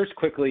first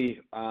quickly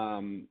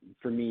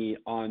for me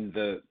on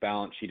the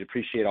balance sheet,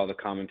 appreciate all the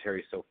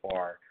commentary so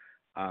far,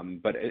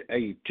 but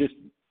I just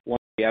want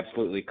to be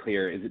absolutely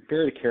clear. Is it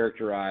fair to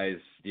characterize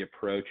the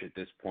approach at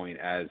this point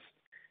as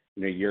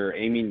you're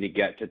aiming to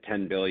get to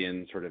 10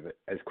 billion sort of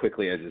as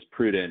quickly as is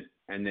prudent,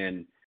 and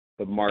then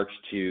the march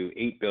to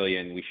 8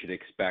 billion, we should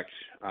expect,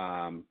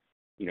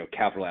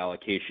 capital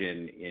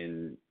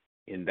allocation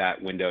in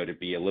that window to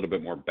be a little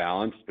bit more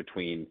balanced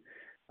between,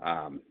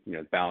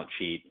 balance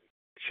sheet,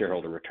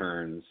 shareholder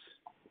returns,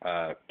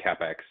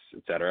 CapEx,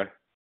 et cetera?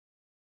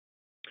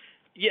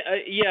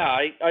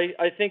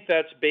 I think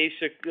that's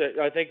basic.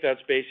 I think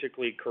that's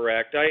basically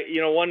correct.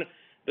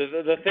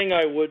 The thing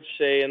I would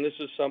say, and this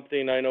is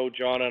something I know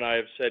John and I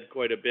have said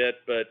quite a bit,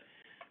 but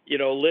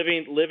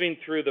living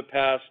through the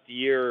past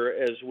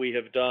year as we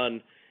have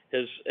done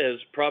has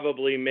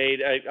probably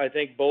made. I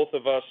think both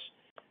of us,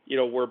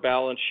 we're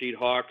balance sheet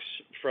hawks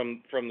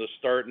from the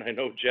start, and I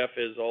know Jeff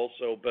is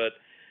also. But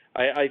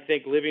I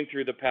think living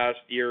through the past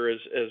year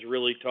has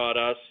really taught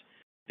us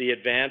the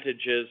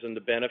advantages and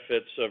the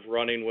benefits of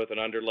running with an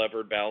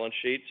underlevered balance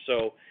sheet.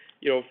 So,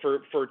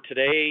 for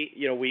today,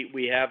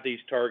 we have these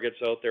targets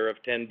out there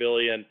of 10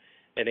 billion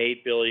and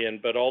 8 billion,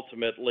 but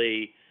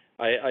ultimately,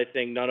 I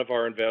think none of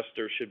our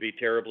investors should be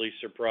terribly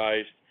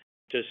surprised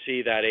to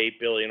see that 8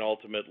 billion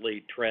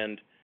ultimately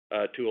trend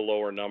to a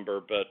lower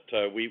number. But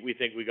we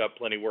think we got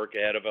plenty of work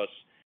ahead of us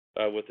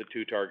with the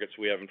two targets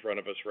we have in front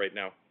of us right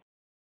now.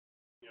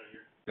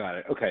 Got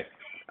it. Okay.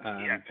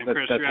 And that's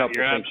Chris, helpful.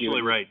 you're Thank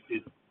absolutely you. right.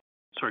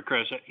 Sorry,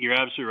 Chris, you're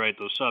absolutely right.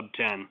 Those sub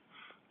 10,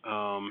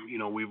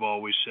 we've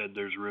always said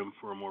there's room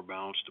for a more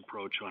balanced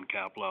approach on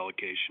capital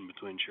allocation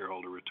between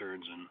shareholder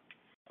returns and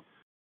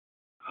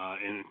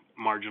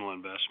marginal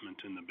investment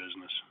in the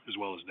business, as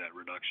well as debt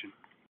reduction.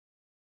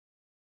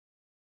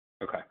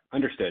 Okay,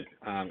 understood.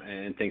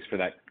 And thanks for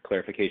that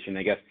clarification,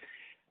 I guess.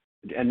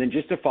 And then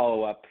just to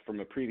follow up from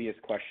a previous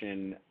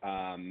question,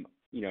 I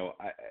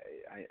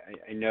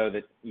know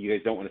that you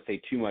guys don't want to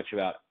say too much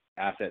about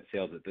asset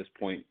sales at this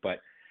point,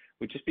 but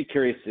would just be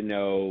curious to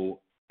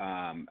know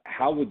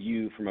how would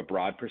you, from a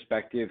broad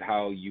perspective,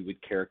 how you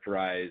would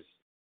characterize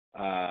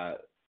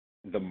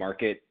the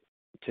market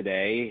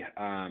today?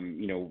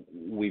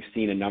 We've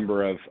seen a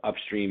number of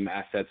upstream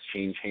assets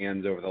change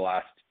hands over the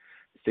last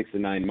 6 to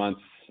 9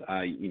 months,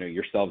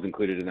 yourselves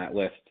included in that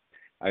list.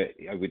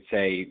 I would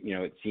say,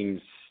 it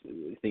seems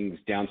things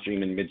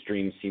downstream and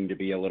midstream seem to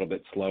be a little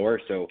bit slower.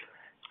 So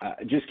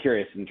just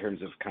curious in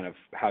terms of kind of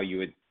how you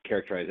would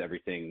characterize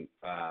everything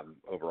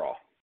overall.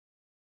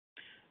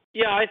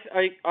 Yeah,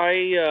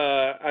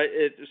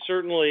 it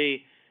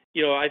certainly,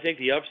 I think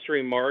the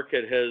upstream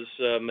market has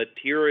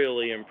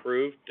materially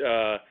improved,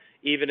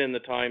 even in the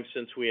time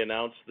since we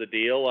announced the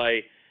deal.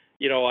 I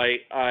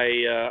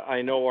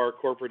know our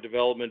corporate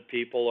development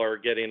people are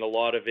getting a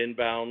lot of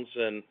inbounds,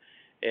 and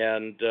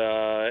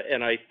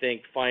I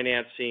think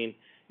financing,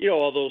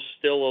 although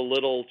still a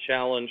little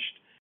challenged,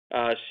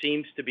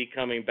 seems to be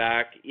coming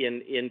back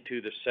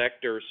into the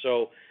sector.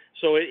 So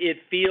it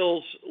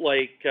feels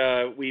like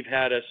we've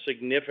had a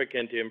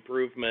significant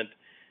improvement,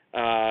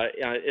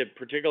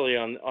 particularly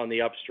on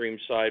the upstream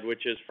side,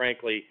 which is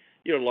frankly,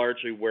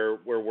 largely where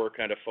we're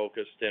kind of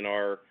focused in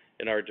our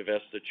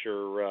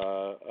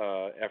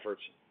divestiture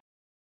efforts.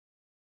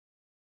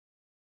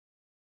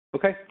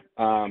 Okay,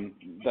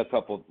 that's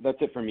helpful.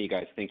 That's it for me,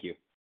 guys. Thank you.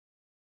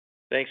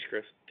 Thanks,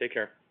 Chris. Take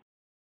care.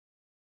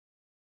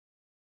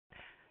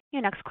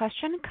 Your next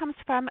question comes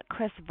from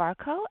Chris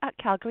Varcoe at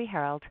Calgary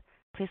Herald.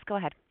 Please go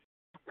ahead.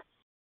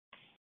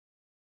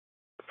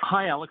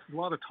 Hi, Alex. A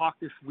lot of talk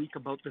this week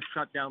about the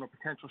shutdown or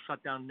potential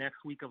shutdown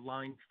next week of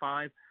Line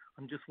 5.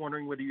 I'm just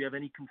wondering whether you have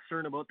any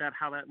concern about that,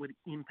 how that would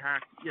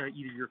impact either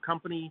your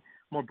company,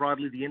 more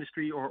broadly the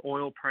industry, or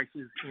oil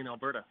prices in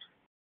Alberta.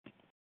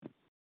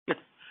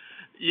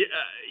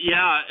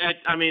 Yeah.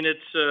 I mean,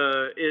 it's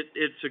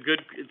a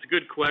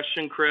good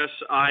question, Chris.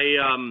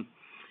 I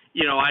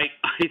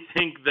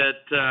think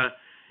that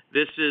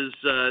this is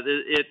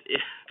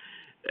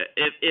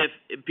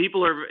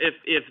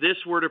if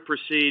this were to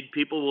proceed,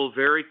 people will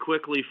very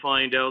quickly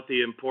find out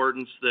the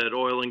importance that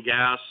oil and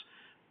gas,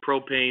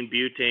 propane,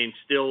 butane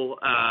still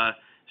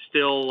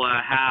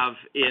have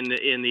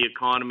in the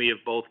economy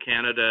of both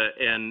Canada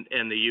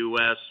and the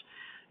U.S.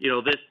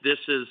 This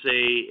is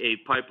a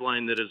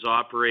pipeline that has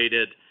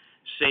operated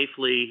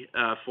safely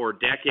for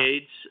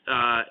decades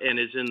and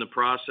is in the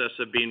process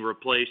of being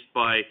replaced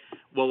by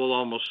what will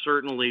almost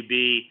certainly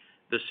be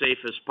the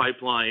safest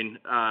pipeline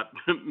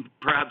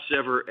perhaps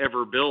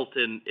ever built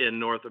in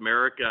North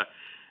America.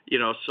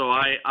 So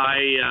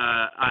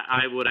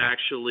I would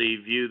actually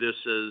view this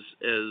as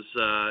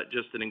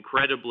just an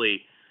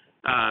incredibly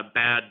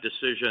bad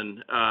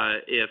decision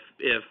if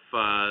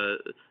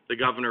the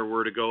governor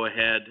were to go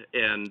ahead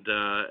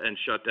and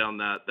shut down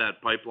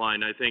that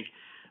pipeline. I think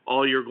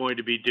all you're going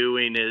to be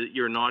doing is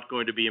you're not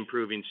going to be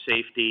improving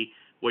safety.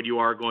 What you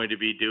are going to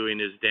be doing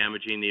is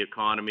damaging the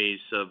economies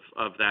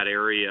of that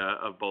area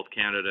of both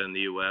Canada and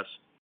the U.S.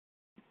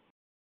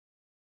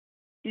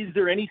 Is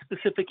there any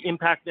specific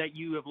impact that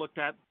you have looked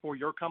at for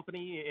your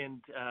company and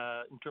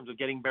in terms of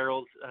getting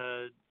barrels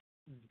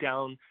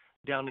down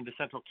into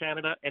central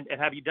Canada? And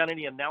have you done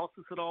any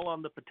analysis at all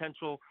on the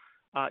potential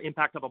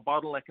impact of a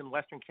bottleneck in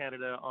Western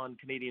Canada on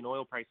Canadian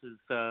oil prices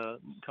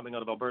coming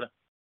out of Alberta?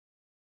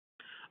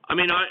 I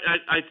mean,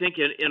 I think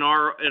in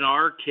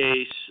our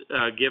case,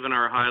 given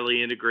our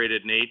highly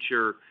integrated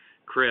nature,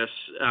 Chris,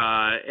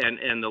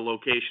 and the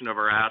location of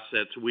our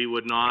assets, we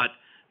would not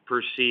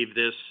perceive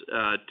this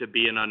to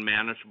be an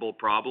unmanageable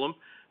problem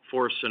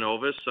for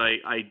Cenovus.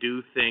 I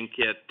do think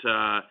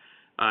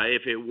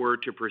if it were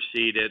to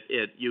proceed,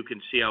 you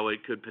can see how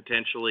it could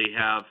potentially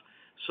have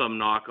some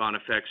knock-on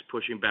effects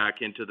pushing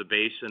back into the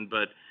basin.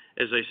 But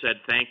as I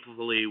said,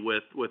 thankfully,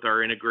 with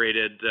our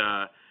integrated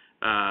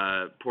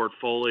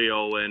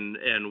portfolio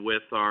and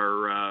with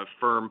our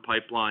firm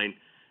pipeline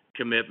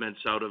commitments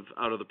out of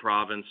the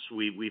province,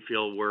 we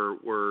feel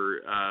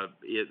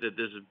that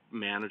this is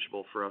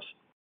manageable for us.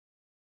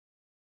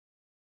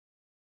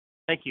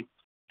 Thank you.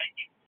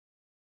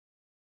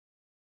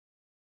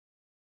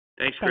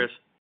 Thanks, Chris.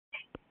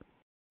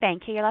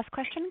 Thank you. Your last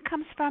question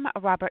comes from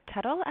Robert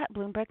Tuttle at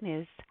Bloomberg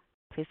News.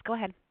 Please go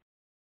ahead.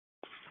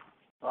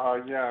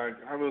 Yeah,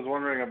 I was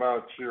wondering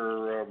about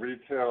your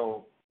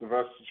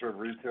divestiture of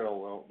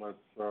retail outlets.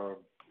 Do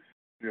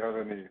you have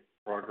any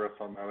progress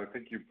on that? I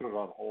think you put it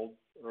on hold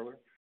earlier.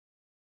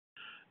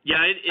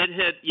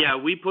 Yeah,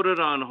 we put it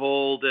on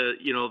hold.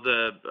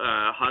 The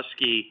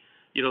Husky,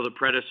 the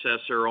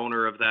predecessor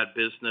owner of that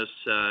business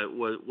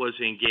was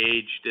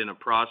engaged in a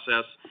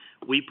process.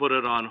 We put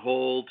it on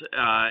hold,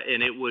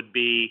 and it would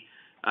be,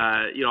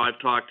 I've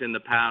talked in the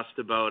past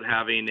about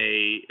having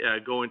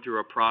going through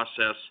a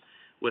process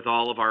with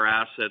all of our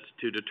assets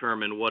to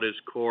determine what is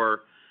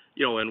core,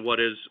 and what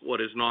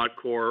is not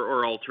core,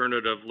 or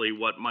alternatively,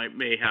 what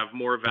may have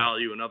more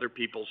value in other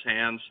people's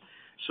hands.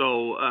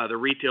 So the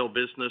retail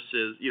business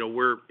is,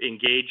 we're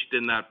engaged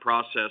in that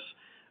process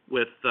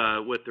with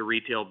the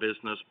retail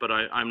business, but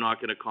I'm not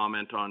going to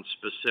comment on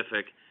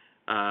specific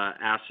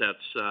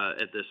assets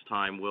at this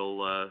time.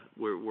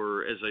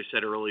 We're as I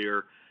said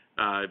earlier,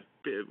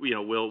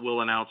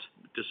 we'll announce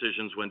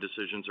decisions when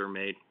decisions are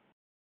made.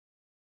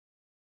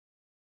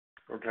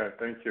 Okay,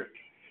 thank you.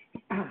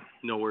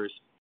 No worries.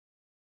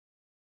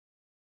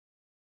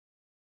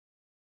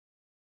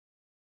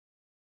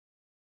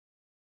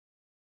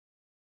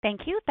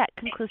 Thank you. That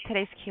concludes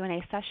today's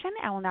Q&A session.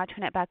 I will now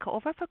turn it back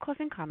over for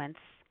closing comments.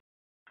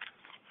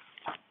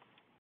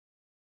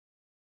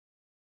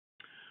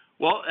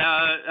 Well,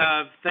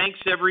 thanks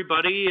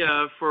everybody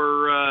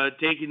for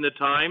taking the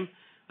time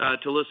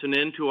to listen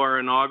in to our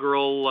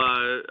inaugural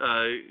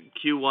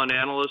Q1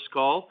 analyst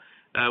call.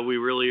 We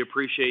really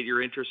appreciate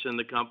your interest in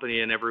the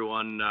company, and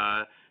everyone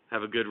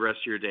have a good rest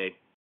of your day.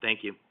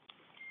 Thank you.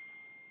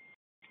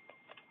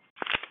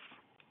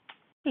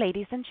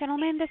 Ladies and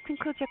gentlemen, this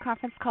concludes your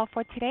conference call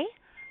for today.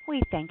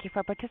 We thank you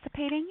for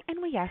participating,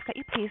 and we ask that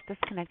you please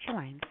disconnect your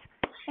lines.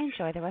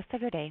 Enjoy the rest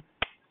of your day.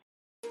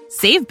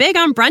 Save big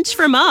on brunch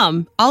for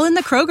mom, all in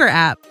the Kroger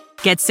app.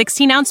 Get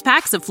 16-ounce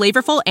packs of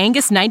flavorful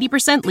Angus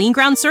 90% lean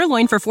ground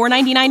sirloin for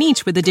 $4.99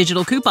 each with a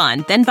digital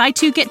coupon. Then buy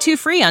 2, get 2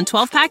 free on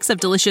 12 packs of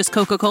delicious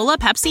Coca-Cola,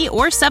 Pepsi,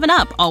 or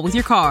 7-Up, all with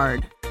your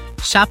card.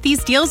 Shop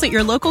these deals at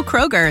your local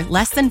Kroger,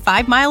 less than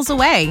 5 miles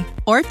away.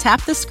 Or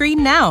tap the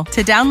screen now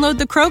to download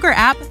the Kroger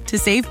app to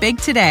save big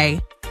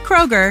today.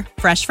 Kroger,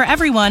 fresh for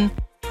everyone.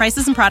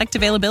 Prices and product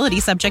availability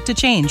subject to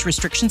change.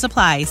 Restrictions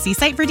apply. See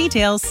site for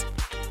details.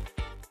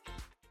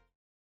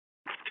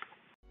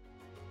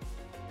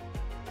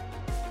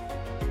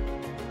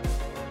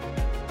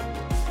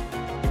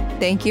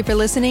 Thank you for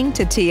listening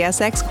to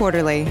TSX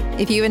Quarterly.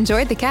 If you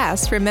enjoyed the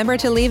cast, remember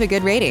to leave a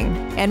good rating.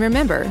 And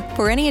remember,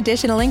 for any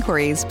additional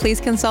inquiries,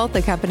 please consult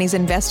the company's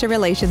investor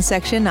relations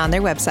section on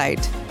their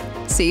website.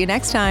 See you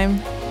next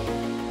time.